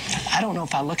 Well, I don't know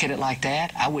if I look at it like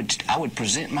that. I would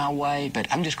present my way, but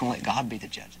I'm just going to let God be the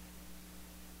judge.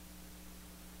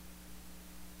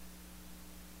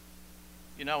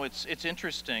 You know, it's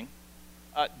interesting.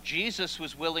 Jesus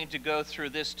was willing to go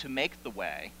through this to make the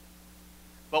way,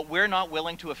 but we're not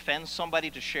willing to offend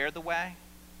somebody to share the way.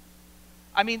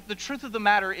 I mean, the truth of the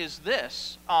matter is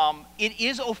this. It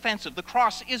is offensive. The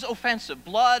cross is offensive.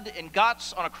 Blood and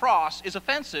guts on a cross is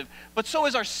offensive, but so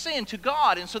is our sin to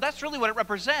God. And so that's really what it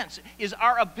represents, is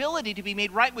our ability to be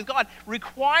made right with God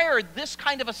required this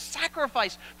kind of a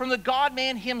sacrifice from the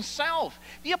God-man himself.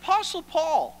 The Apostle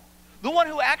Paul, the one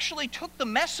who actually took the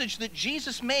message that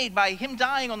Jesus made by him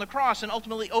dying on the cross and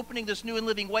ultimately opening this new and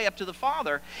living way up to the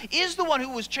Father, is the one who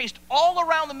was chased all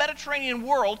around the Mediterranean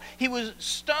world. He was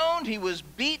stoned, he was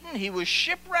beaten, he was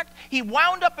shipwrecked, he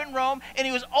wound up in Rome, and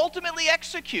he was ultimately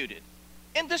executed.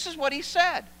 And this is what he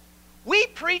said: we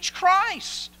preach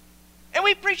Christ, and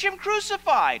we preach him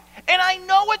crucified. And I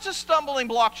know it's a stumbling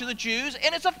block to the Jews,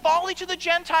 and it's a folly to the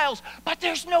Gentiles, but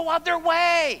there's no other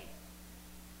way.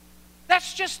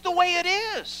 That's just the way it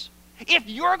is. If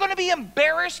you're going to be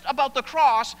embarrassed about the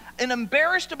cross and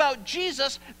embarrassed about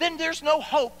Jesus, then there's no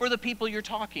hope for the people you're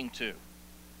talking to.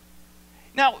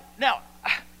 Now,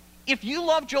 if you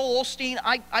love Joel Osteen,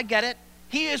 I get it.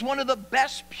 He is one of the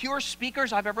best pure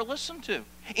speakers I've ever listened to.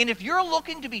 And if you're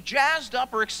looking to be jazzed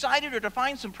up or excited or to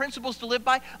find some principles to live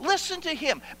by, listen to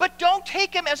him. But don't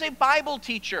take him as a Bible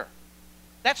teacher.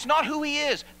 That's not who he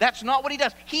is. That's not what he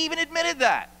does. He even admitted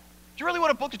that. Do you really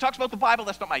want a book that talks about the Bible?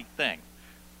 That's not my thing.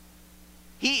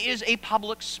 He is a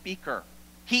public speaker.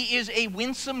 He is a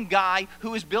winsome guy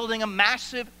who is building a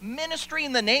massive ministry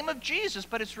in the name of Jesus,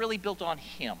 but it's really built on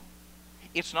him.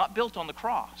 It's not built on the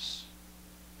cross,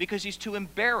 because he's too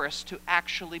embarrassed to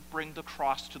actually bring the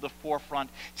cross to the forefront,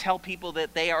 tell people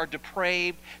that they are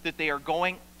depraved, that they are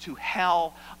going to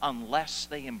hell unless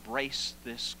they embrace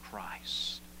this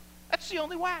Christ. That's the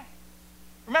only way.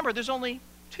 Remember, there's only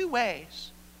two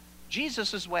ways: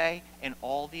 Jesus' way and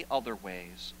all the other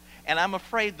ways. And I'm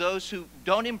afraid those who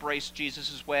don't embrace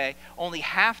Jesus' way only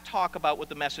half talk about what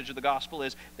the message of the gospel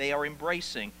is. They are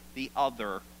embracing the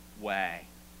other way.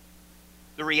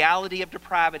 The reality of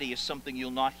depravity is something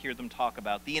you'll not hear them talk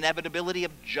about. The inevitability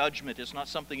of judgment is not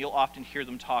something you'll often hear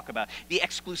them talk about. The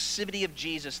exclusivity of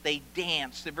Jesus, they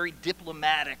dance. They're very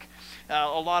diplomatic. A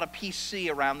lot of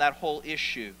PC around that whole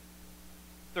issue.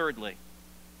 Thirdly,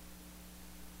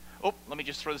 let me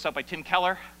just throw this up by Tim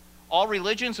Keller. All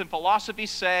religions and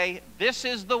philosophies say, this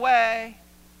is the way.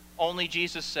 Only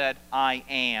Jesus said, I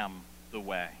am the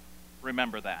way.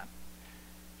 Remember that.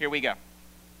 Here we go.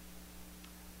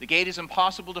 The gate is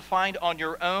impossible to find on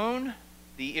your own.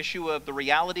 The issue of the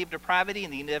reality of depravity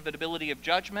and the inevitability of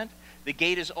judgment. The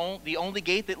gate is the only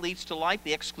gate that leads to life,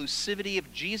 the exclusivity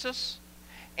of Jesus.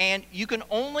 And you can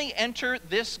only enter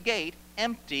this gate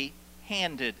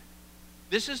empty-handed.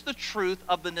 This is the truth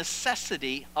of the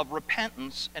necessity of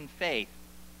repentance and faith.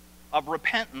 Of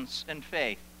repentance and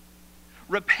faith.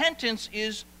 Repentance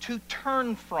is to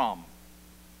turn from,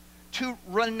 to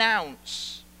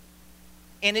renounce.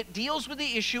 And it deals with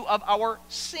the issue of our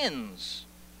sins,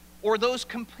 or those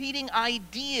competing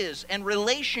ideas and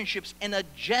relationships and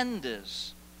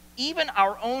agendas, even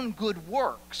our own good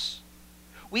works.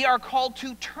 We are called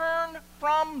to turn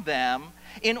from them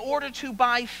in order to,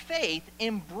 by faith,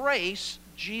 embrace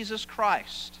Jesus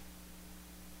Christ.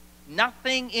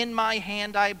 Nothing in my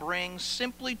hand I bring,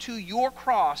 simply to your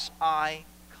cross I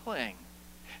cling.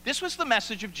 This was the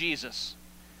message of Jesus.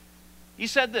 He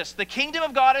said this: the kingdom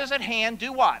of God is at hand.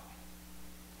 Do what?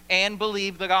 And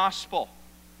believe the gospel.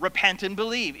 Repent and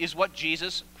believe is what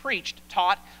Jesus preached,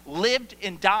 taught, lived,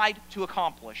 and died to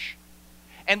accomplish.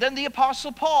 And then the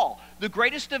Apostle Paul, the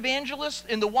greatest evangelist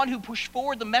and the one who pushed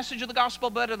forward the message of the gospel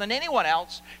better than anyone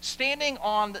else, standing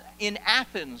in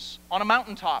Athens on a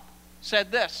mountaintop,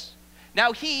 said this: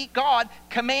 now he, God,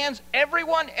 commands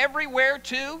everyone everywhere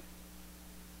to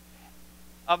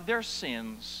of their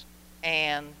sins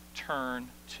and turn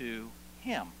to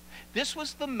him. This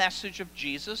was the message of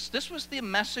Jesus. This was the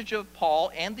message of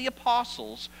Paul and the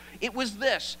apostles. It was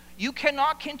this: you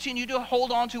cannot continue to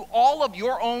hold on to all of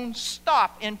your own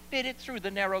stuff and fit it through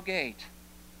the narrow gate.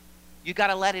 You got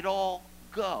to let it all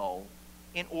go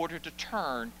in order to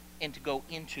turn and to go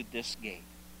into this gate.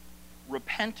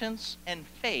 Repentance and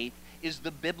faith is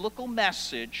the biblical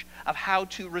message of how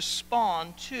to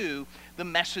respond to the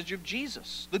message of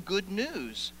Jesus, the good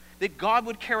news that God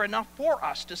would care enough for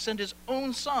us to send his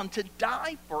own son to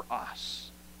die for us.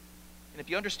 And if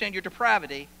you understand your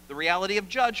depravity, the reality of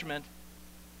judgment,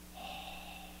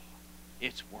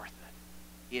 it's worth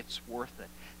it. It's worth it.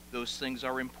 Those things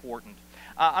are important.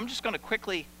 I'm just going to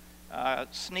quickly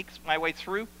sneak my way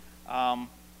through a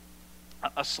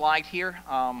slide here.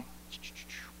 I'm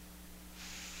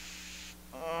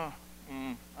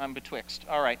betwixt.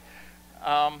 All right.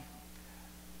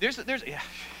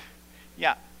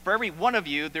 Yeah, for every one of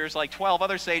you, there's like 12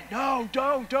 others say, no,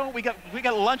 don't, we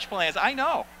got lunch plans. I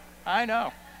know.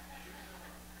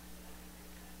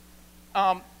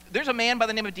 There's a man by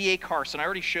the name of D.A. Carson. I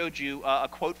already showed you a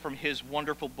quote from his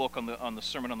wonderful book on the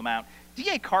Sermon on the Mount.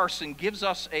 D.A. Carson gives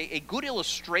us a good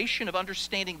illustration of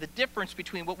understanding the difference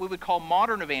between what we would call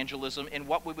modern evangelism and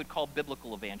what we would call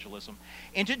biblical evangelism.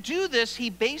 And to do this, he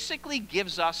basically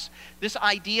gives us this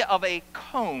idea of a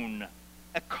cone.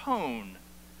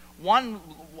 One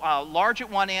large at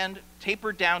one end,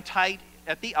 tapered down tight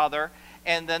at the other,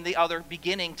 and then the other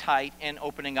beginning tight and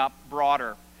opening up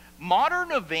broader.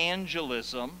 Modern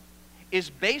evangelism is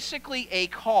basically a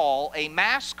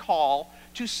mass call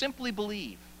to simply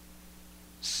believe.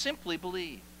 Simply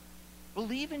believe.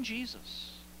 Believe in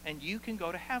Jesus, and you can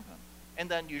go to heaven. And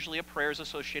then usually a prayer is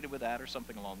associated with that or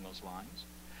something along those lines.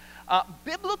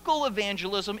 Biblical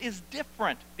evangelism is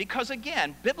different because,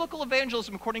 again, biblical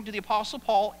evangelism, according to the Apostle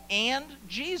Paul and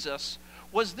Jesus,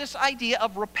 was this idea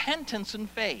of repentance and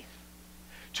faith.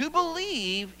 To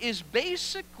believe is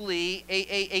basically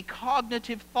a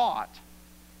cognitive thought.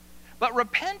 But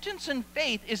repentance and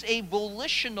faith is a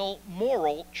volitional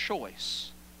moral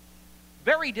choice.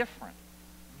 Very different.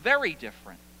 Very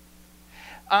different.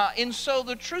 And so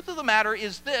the truth of the matter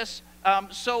is this.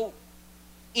 So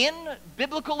in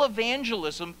biblical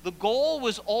evangelism, the goal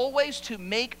was always to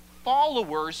make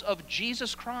followers of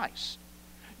Jesus Christ.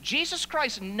 Jesus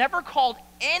Christ never called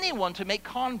anyone to make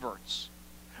converts.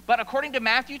 But according to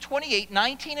Matthew 28,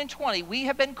 19 and 20, we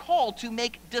have been called to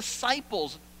make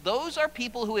disciples. Those are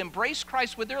people who embrace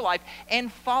Christ with their life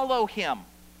and follow him.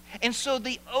 And so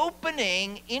the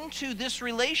opening into this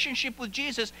relationship with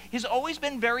Jesus has always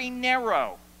been very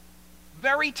narrow,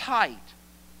 very tight.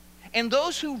 And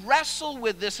those who wrestle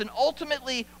with this and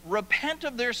ultimately repent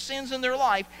of their sins in their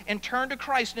life and turn to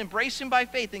Christ and embrace him by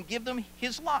faith and give them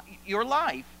your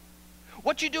life,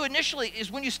 what you do initially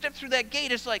is when you step through that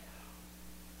gate, it's like,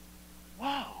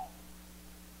 whoa.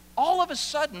 All of a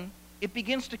sudden, it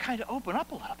begins to kind of open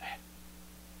up a little bit.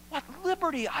 What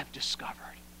liberty I've discovered.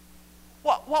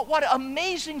 What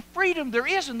amazing freedom there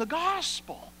is in the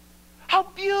gospel. How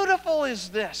beautiful is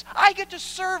this? I get to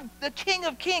serve the King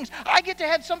of Kings. I get to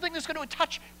have something that's going to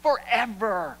touch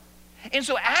forever. And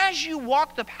so as you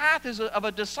walk the path of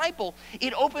a disciple,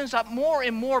 it opens up more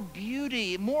and more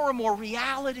beauty, more and more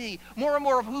reality, more and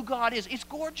more of who God is. It's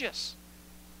gorgeous.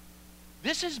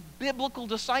 This is biblical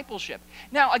discipleship.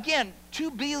 Now, again, to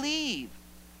believe,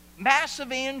 mass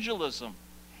evangelism,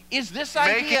 is this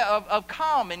idea of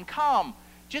come.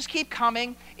 Just keep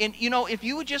coming. And, if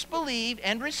you would just believe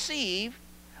and receive,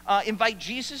 invite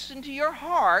Jesus into your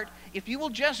heart, if you will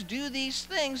just do these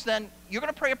things, then you're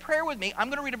going to pray a prayer with me. I'm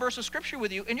going to read a verse of Scripture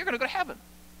with you, and you're going to go to heaven.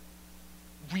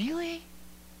 Really?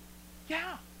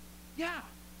 Yeah.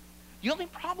 The only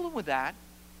problem with that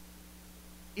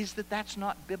is that that's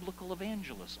not biblical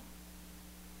evangelism.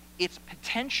 It's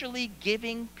potentially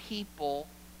giving people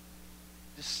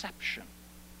deception.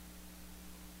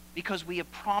 Because we have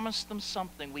promised them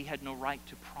something we had no right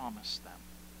to promise them.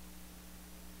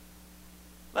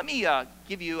 Let me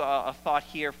give you a thought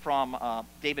here from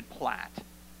David Platt.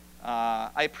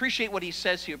 I appreciate what he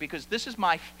says here because this is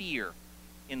my fear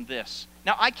in this.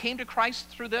 Now, I came to Christ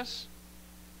through this,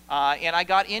 and I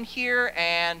got in here,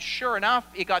 and sure enough,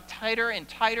 it got tighter and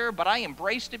tighter, but I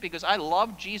embraced it because I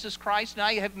love Jesus Christ, and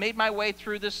I have made my way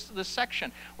through this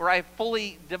section where I have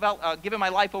fully given my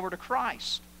life over to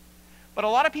Christ. But a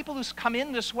lot of people who come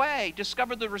in this way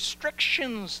discover the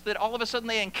restrictions that all of a sudden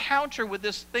they encounter with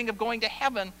this thing of going to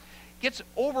heaven gets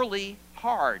overly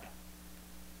hard.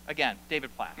 Again,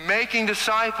 David Platt. Making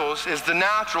disciples is the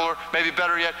natural, or maybe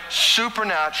better yet,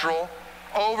 supernatural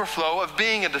overflow of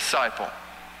being a disciple.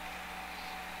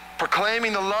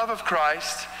 Proclaiming the love of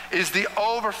Christ is the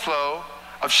overflow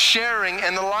of sharing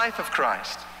in the life of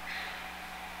Christ.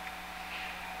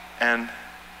 And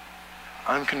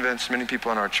I'm convinced many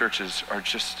people in our churches are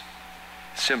just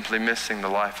simply missing the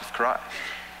life of Christ.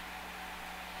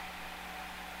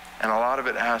 And a lot of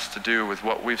it has to do with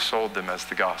what we've sold them as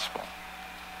the gospel.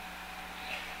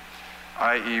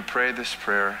 I.e., pray this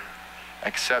prayer,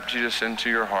 accept Jesus into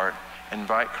your heart,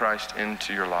 invite Christ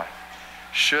into your life.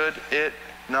 Should it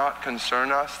not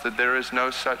concern us that there is no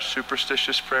such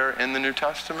superstitious prayer in the New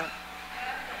Testament?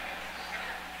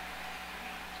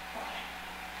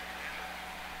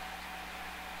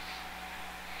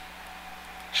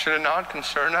 Should it not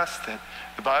concern us that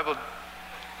the Bible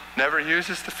never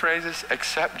uses the phrases,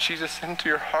 accept Jesus into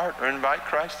your heart or invite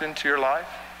Christ into your life?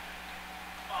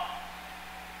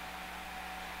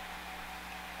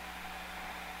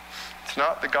 It's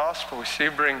not the gospel we see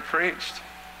being preached.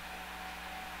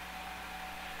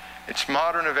 It's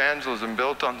modern evangelism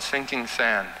built on sinking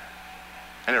sand,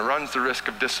 and it runs the risk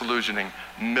of disillusioning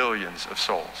millions of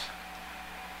souls.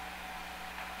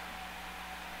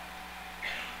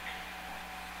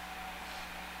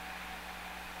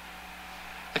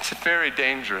 It's a very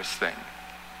dangerous thing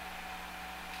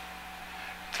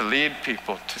to lead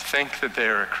people to think that they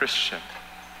are a Christian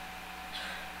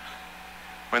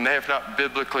when they have not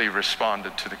biblically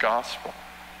responded to the gospel.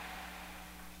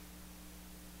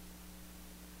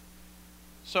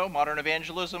 So, modern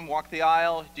evangelism, walk the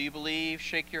aisle, do you believe,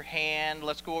 shake your hand,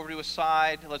 let's go over to a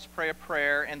side, let's pray a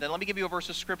prayer, and then let me give you a verse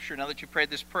of scripture now that you've prayed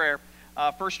this prayer.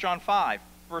 1 John 5,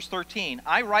 verse 13.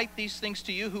 I write these things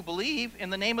to you who believe in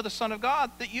the name of the Son of God,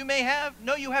 that you may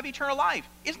know you have eternal life.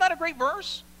 Isn't that a great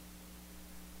verse?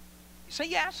 You say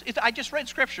yes. I just read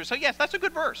scripture, so yes, that's a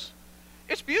good verse.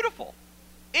 It's beautiful.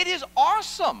 It is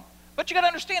awesome. But you got to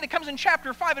understand, it comes in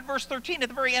chapter 5 at verse 13 at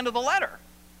the very end of the letter.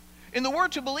 And the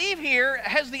word to believe here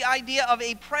has the idea of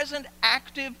a present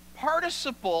active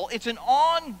participle. It's an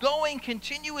ongoing,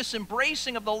 continuous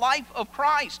embracing of the life of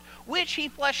Christ, which he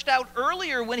fleshed out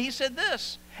earlier when he said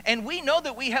this, and we know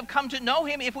that we have come to know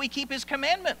him if we keep his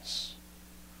commandments.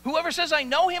 Whoever says, I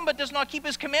know him, but does not keep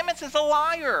his commandments is a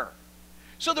liar.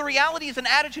 So the reality is an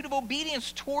attitude of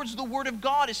obedience towards the word of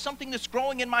God is something that's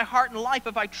growing in my heart and life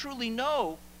if I truly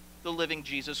know the living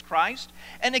Jesus Christ.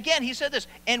 And again, he said this,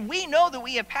 and we know that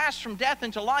we have passed from death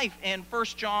into life in 1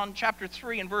 John chapter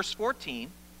 3 and verse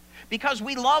 14, because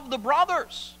we love the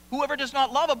brothers. Whoever does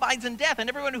not love abides in death, and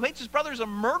everyone who hates his brother is a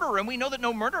murderer, and we know that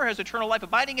no murderer has eternal life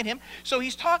abiding in him. So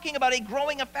he's talking about a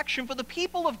growing affection for the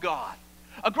people of God,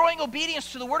 a growing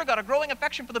obedience to the word of God, a growing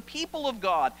affection for the people of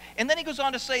God. And then he goes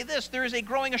on to say this, there is a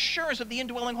growing assurance of the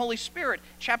indwelling Holy Spirit.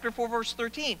 Chapter 4, verse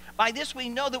 13. By this we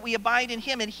know that we abide in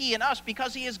him and he in us,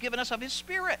 because he has given us of his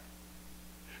Spirit.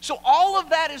 So all of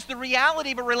that is the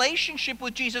reality of a relationship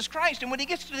with Jesus Christ. And when he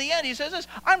gets to the end, he says this,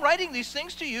 I'm writing these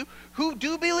things to you who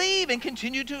do believe and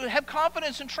continue to have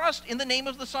confidence and trust in the name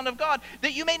of the Son of God,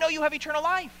 that you may know you have eternal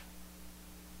life.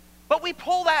 But we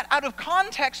pull that out of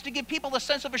context to give people a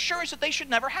sense of assurance that they should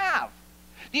never have.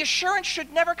 The assurance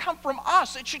should never come from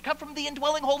us. It should come from the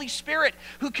indwelling Holy Spirit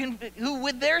who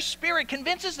with their spirit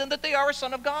convinces them that they are a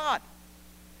son of God.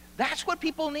 That's what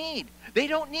people need. They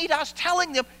don't need us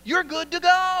telling them, you're good to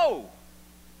go.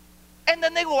 And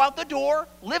then they go out the door,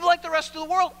 live like the rest of the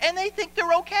world, and they think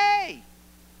they're okay.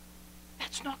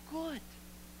 That's not good.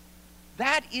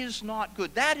 That is not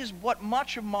good. That is what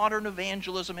much of modern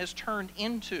evangelism has turned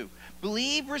into.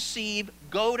 Believe, receive,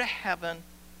 go to heaven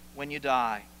when you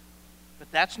die.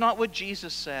 But that's not what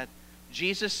Jesus said.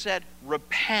 Jesus said,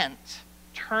 repent,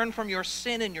 turn from your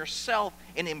sin and yourself,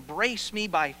 and embrace me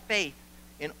by faith,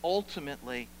 and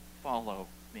ultimately follow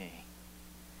me.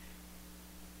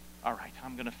 All right,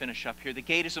 I'm going to finish up here. The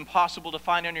gate is impossible to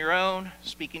find on your own,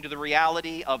 speaking to the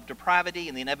reality of depravity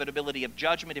and the inevitability of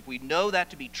judgment. If we know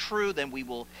that to be true, then we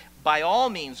will, by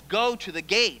all means, go to the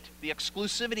gate, the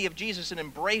exclusivity of Jesus, and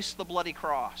embrace the bloody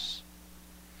cross.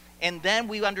 And then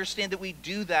we understand that we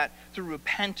do that through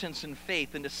repentance and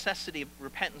faith, the necessity of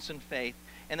repentance and faith.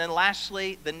 And then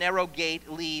lastly, the narrow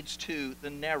gate leads to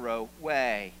the narrow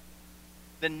way.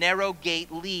 The narrow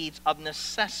gate leads of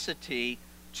necessity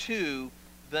to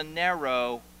the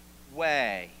narrow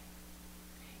way.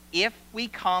 If we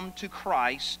come to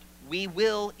Christ, we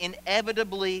will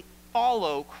inevitably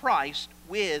follow Christ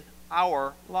with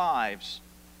our lives.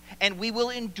 And we will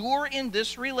endure in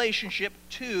this relationship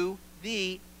to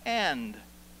the end.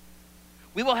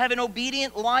 We will have an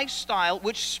obedient lifestyle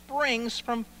which springs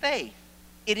from faith.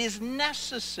 It is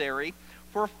necessary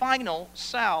for final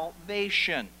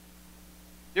salvation.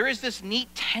 There is this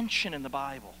neat tension in the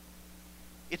Bible.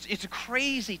 It's a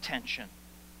crazy tension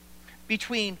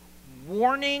between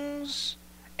warnings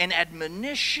and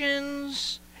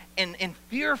admonitions and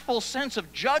fearful sense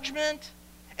of judgment,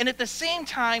 and at the same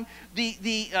time,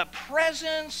 the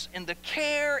presence and the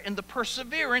care and the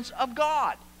perseverance of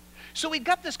God. So we've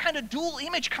got this kind of dual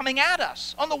image coming at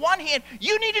us. On the one hand,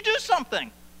 you need to do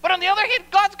something, but on the other hand,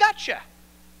 God's got you.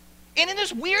 And in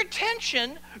this weird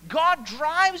tension, God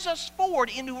drives us forward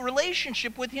into a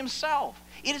relationship with himself.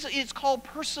 It's called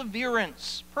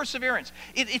perseverance. Perseverance.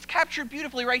 It's captured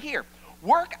beautifully right here.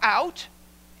 Work hard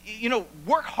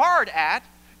at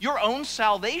your own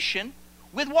salvation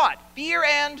with what? Fear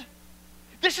and,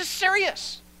 this is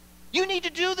serious. You need to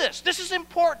do this. This is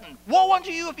important. Woe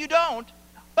unto you if you don't.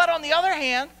 But on the other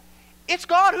hand, it's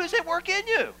God who's at work in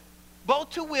you, both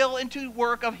to will and to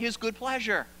work of his good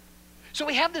pleasure. So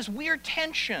we have this weird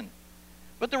tension.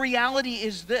 But the reality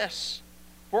is this.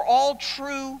 For all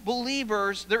true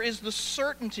believers, there is the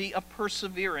certainty of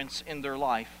perseverance in their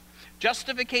life.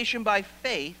 Justification by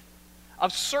faith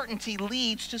of certainty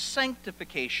leads to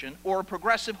sanctification, or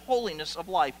progressive holiness of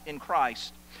life in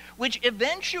Christ, which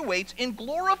eventuates in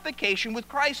glorification with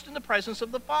Christ in the presence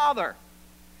of the Father.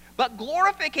 But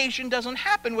glorification doesn't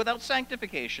happen without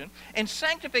sanctification, and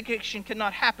sanctification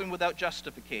cannot happen without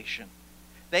justification.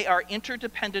 They are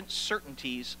interdependent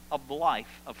certainties of the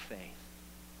life of faith.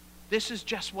 This is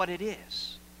just what it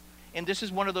is. And this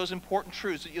is one of those important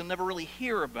truths that you'll never really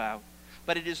hear about,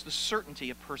 but it is the certainty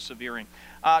of persevering.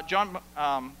 John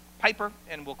Piper,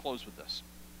 and we'll close with this.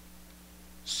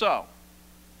 So,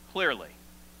 clearly,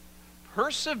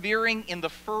 persevering in the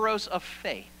furrows of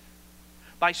faith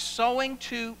by sowing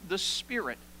to the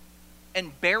Spirit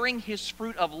and bearing his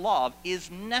fruit of love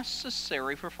is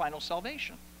necessary for final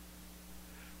salvation.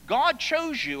 God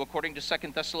chose you, according to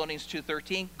 2 Thessalonians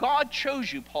 2:13. God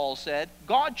chose you, Paul said.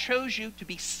 God chose you to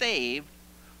be saved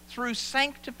through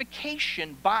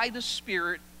sanctification by the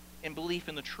Spirit and belief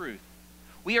in the truth.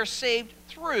 We are saved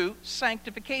through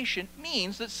sanctification.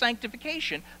 Means that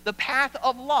sanctification, the path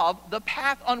of love, the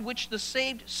path on which the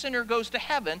saved sinner goes to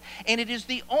heaven, and it is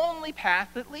the only path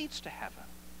that leads to heaven.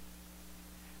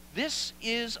 This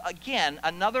is, again,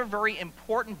 another very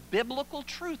important biblical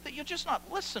truth that you'll just not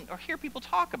listen or hear people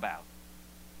talk about.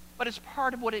 But it's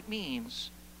part of what it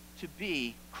means to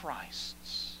be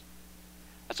Christ's.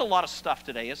 That's a lot of stuff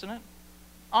today, isn't it?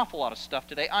 Awful lot of stuff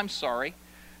today. I'm sorry.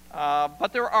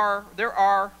 But there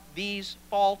are these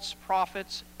false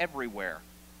prophets everywhere.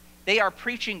 They are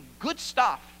preaching good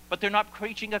stuff, but they're not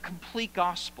preaching a complete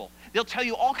gospel. They'll tell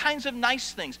you all kinds of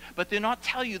nice things, but they'll not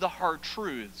tell you the hard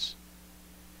truths.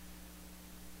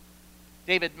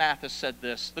 David Mathis said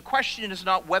this: the question is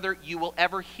not whether you will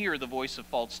ever hear the voice of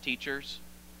false teachers,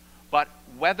 but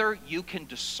whether you can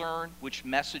discern which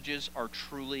messages are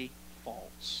truly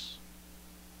false.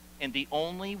 And the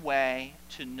only way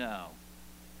to know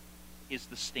is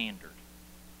the standard.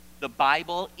 The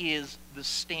Bible is the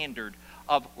standard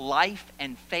of life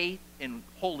and faith and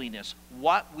holiness.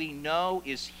 What we know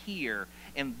is here,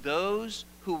 and those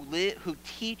who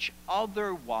teach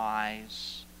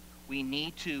otherwise, we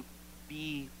need to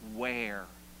beware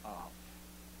of,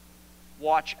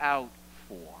 watch out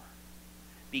for,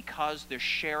 because they're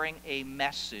sharing a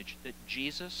message that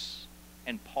Jesus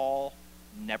and Paul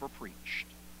never preached,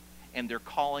 and they're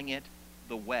calling it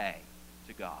the way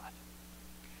to God.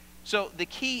 So the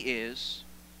key is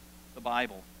the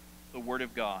Bible, the Word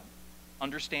of God,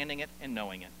 understanding it and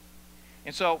knowing it.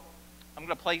 And so I'm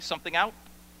going to play something out.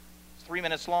 It's 3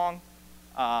 minutes long.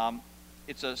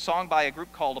 It's a song by a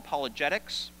group called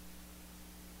Apologetics.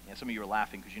 Yeah, some of you are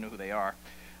laughing because you know who they are.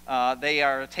 They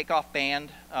are a takeoff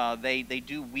band. They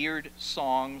do weird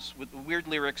songs with weird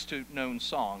lyrics to known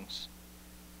songs.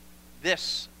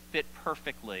 This fit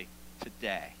perfectly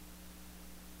today.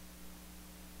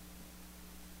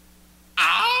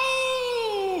 Ow!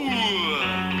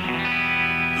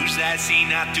 Who's that scene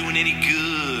not doing any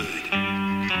good?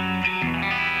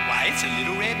 Why, it's a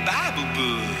little red Bible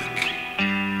book.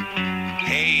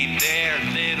 Hey there,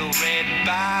 little red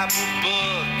Bible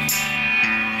book.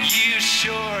 You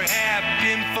sure have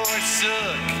been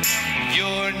forsook.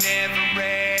 You're never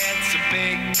red, so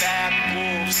big bad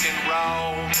wolves can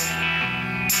roam.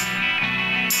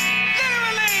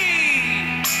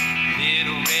 Literally,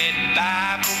 little red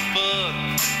Bible book.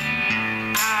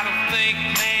 I don't think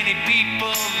many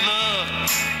people look,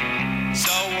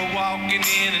 so we're walking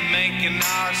in and making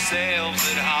ourselves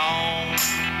at home.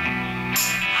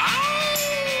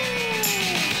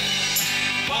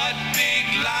 What big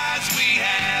lies we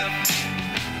have.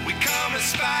 We come as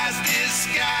spies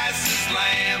disguised as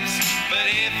lambs, but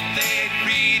if they'd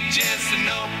read just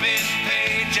an open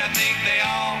page, I think they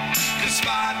all could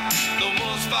spot the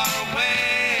wolves far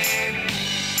away.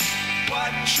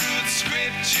 What truth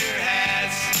Scripture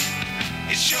has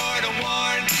is sure to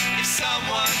warn if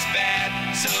someone's bad,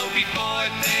 so before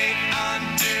they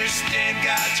understand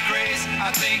God's grace,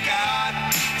 I think I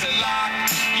ought to lock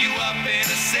you up in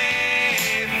a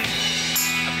safe.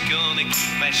 I'm gonna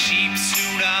keep my sheep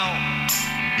suit on,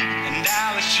 and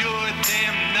I'll assure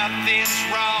them nothing's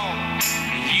wrong.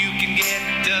 If you can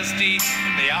get dusty,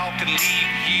 they all can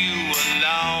leave you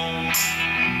alone.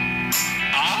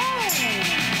 Oh!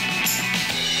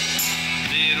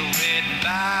 Little red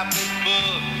Bible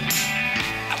book,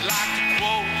 I'd like to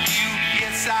quote you,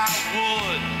 yes I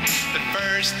would, but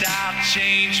first I'll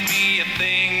change me a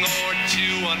thing or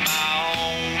two on my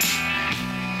own.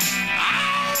 Oh!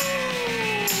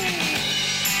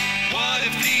 What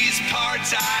if these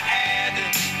parts I add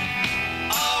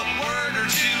a word or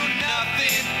two,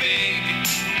 nothing big?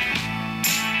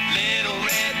 Little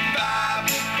red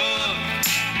Bible book,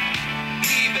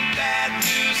 even bad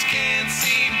news can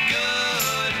seem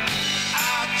good.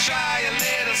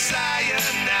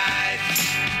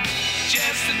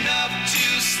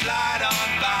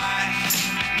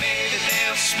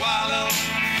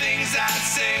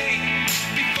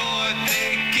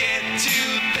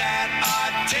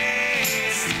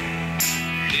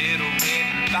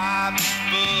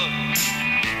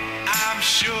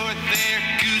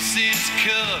 since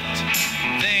cooked.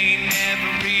 They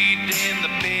never read in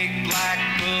the big black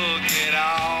book at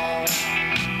all.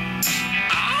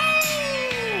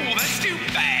 Oh, that's too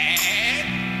bad.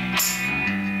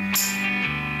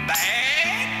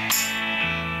 Bad.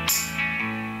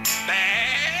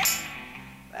 Bad.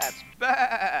 That's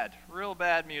bad. Real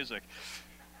bad music.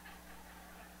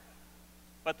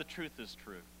 But the truth is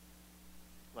true.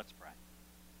 Let's pray.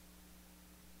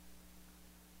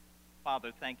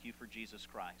 Father, thank you for Jesus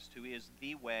Christ, who is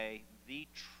the way, the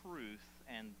truth,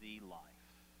 and the life.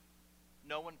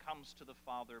 No one comes to the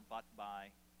Father but by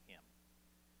him.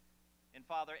 And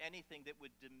Father, anything that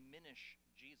would diminish